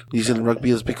how good New Zealand rugby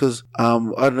is, because I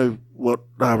don't know what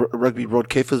rugby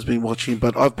broadcaster's been watching,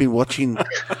 but I've been watching.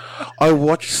 I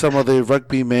watched some of the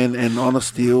rugby, man, and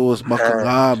honestly, it was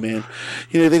makanga, man.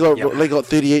 They got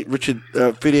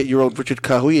 38-year-old Richard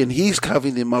Kahui, and he's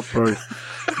carving them up, bro.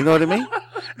 You know what I mean?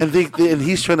 And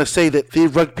he's trying to say that their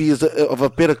rugby is of a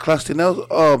better class than ours.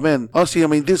 Oh, man. Honestly, I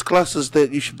mean, there's classes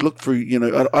that you should look through.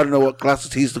 I don't know what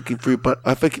classes he's looking through, but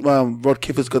I think Rod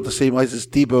Keffer's got the same eyes as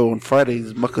Debo on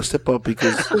Fridays, Makasepa,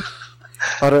 because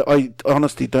I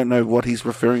honestly don't know what he's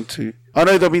referring to. I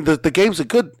know, I mean, the games are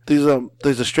good. There's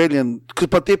Australian,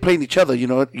 but they're playing each other, you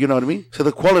know what I mean? So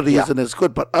the quality isn't as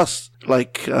good, but us,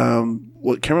 like,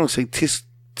 what Cameron was saying, test,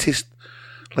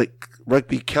 like,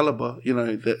 rugby caliber,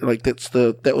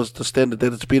 that was the standard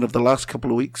that it's been of the last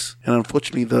couple of weeks. And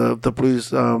unfortunately, the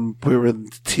Blues, we're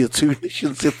in tier 2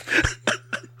 nations. We're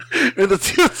in the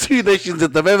tier 2 nations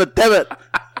at the moment, damn it.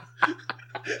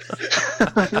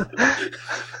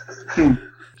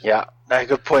 Yeah, no,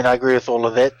 good point. I agree with all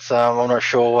of that. I'm not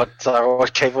sure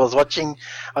what Kevin was watching.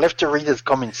 I'll have to read his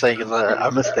comments saying because I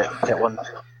missed that one.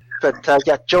 But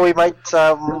Joey, mate,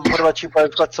 what about you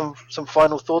both? Got some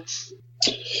final thoughts?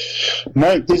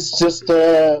 Mate, this just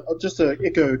to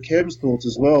echo Cam's thoughts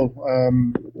as well. I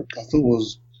thought it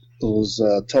was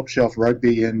top shelf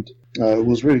rugby, and it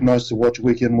was really nice to watch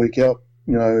week in, week out.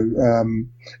 And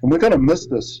we're going to miss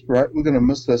this, right? We're going to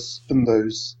miss this in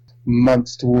those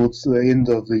months towards the end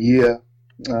of the year,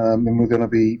 and we're going to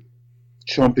be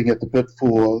chomping at the bit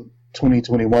for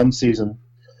 2021 season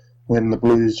when the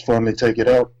Blues finally take it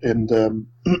out. And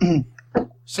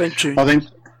same tune. I think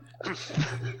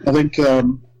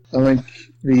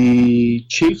the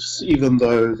Chiefs, even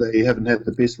though they haven't had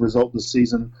the best result this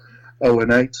season,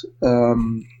 0-8,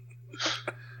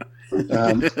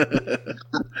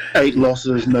 8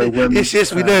 losses, no wins.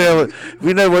 Yes, we know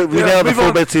the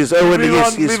format is.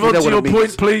 Yes, move on to your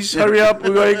point, please. Hurry up,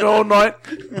 we're going all night.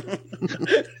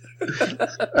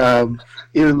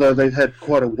 Even though they've had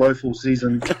quite a woeful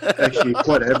season, actually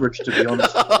quite average, to be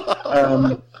honest.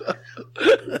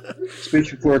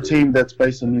 Especially for a team that's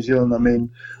based in New Zealand. I mean,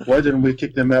 why didn't we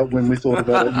kick them out when we thought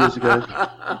about it years ago?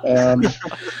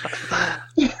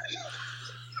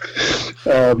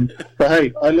 But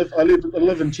hey, I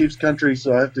live in Chiefs country,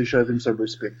 so I have to show them some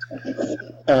respect.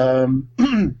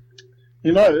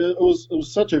 It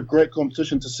was such a great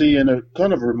competition to see, and it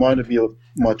kind of reminded me of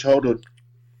my childhood.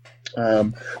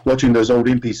 Watching those old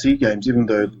NPC games, even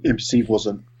though NPC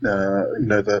wasn't,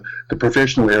 the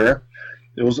professional era,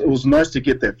 it was nice to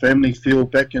get that family feel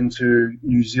back into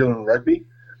New Zealand rugby,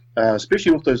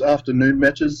 especially with those afternoon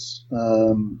matches,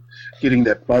 getting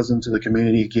that buzz into the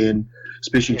community again,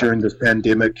 especially during this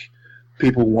pandemic.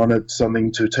 People wanted something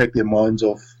to take their minds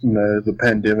off, the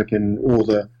pandemic and all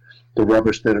the the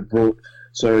rubbish that it brought.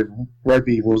 So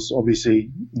rugby was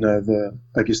obviously,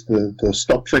 the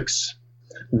stop fix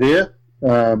there.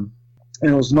 And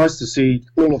it was nice to see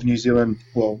all of New Zealand,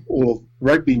 all of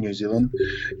rugby New Zealand,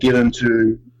 get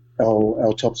into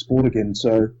our top sport again.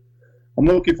 So I'm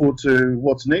looking forward to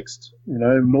what's next.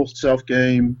 North-South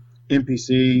game,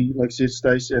 NPC, like I said,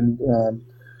 Stace, and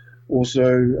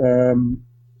also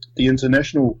the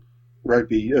international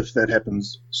rugby, if that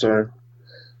happens. So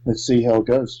let's see how it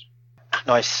goes.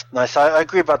 Nice. I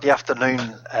agree about the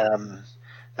afternoon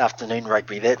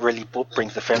rugby. That really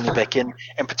brings the family back in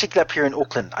particularly up here in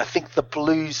Auckland. I think the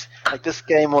Blues, like this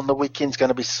game on the weekend, is going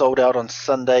to be sold out on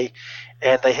Sunday,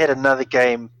 and they had another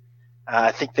game,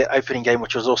 I think their opening game,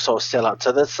 which was also a sellout.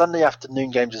 So the Sunday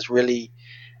afternoon games has really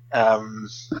been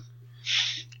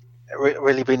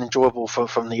enjoyable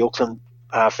from the Auckland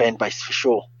fan base for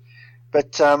sure.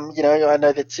 But I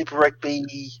know that Super Rugby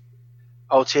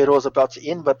Aotearoa is about to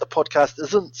end, but the podcast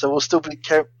isn't, so we'll still be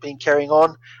carrying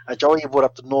on. Joey brought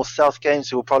up the North-South game,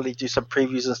 so we'll probably do some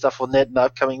previews and stuff on that in the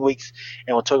upcoming weeks,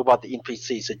 and we'll talk about the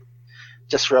NPC. So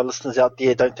just for our listeners out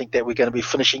there, don't think that we're going to be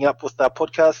finishing up with our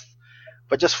podcast.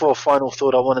 But just for a final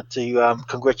thought, I wanted to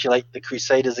congratulate the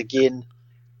Crusaders again.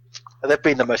 They've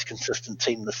been the most consistent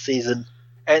team this season,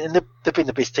 and they've been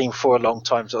the best team for a long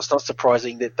time, so it's not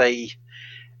surprising that they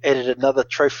added another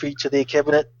trophy to their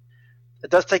cabinet. It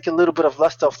does take a little bit of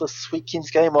lust off this weekend's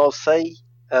game, I'll say.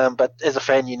 But as a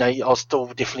fan, I'll still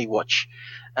definitely watch.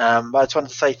 But I just wanted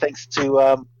to say thanks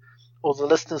to all the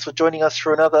listeners for joining us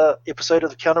for another episode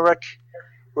of the Counter Ruck.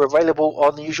 We're available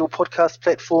on the usual podcast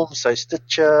platforms, so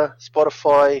Stitcher,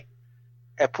 Spotify,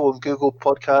 Apple and Google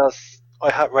Podcasts,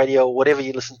 iHeartRadio, whatever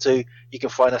you listen to, you can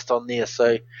find us on there. So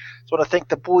I just want to thank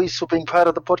the boys for being part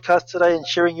of the podcast today and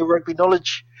sharing your rugby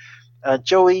knowledge.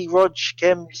 Joey, Rog,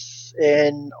 Cams,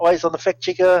 and Eyes on the Fact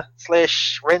Checker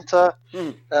 / Renter.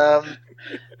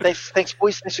 Thanks,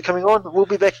 boys. Thanks for coming on. We'll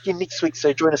be back again next week,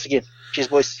 so join us again. Cheers,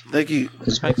 boys. Thank you.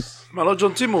 Thanks. Malo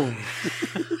John Timo.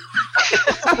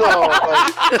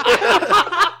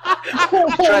 You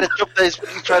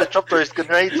try to drop those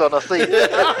grenades on us, see?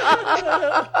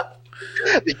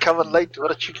 They're coming late. What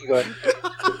a cheeky guy.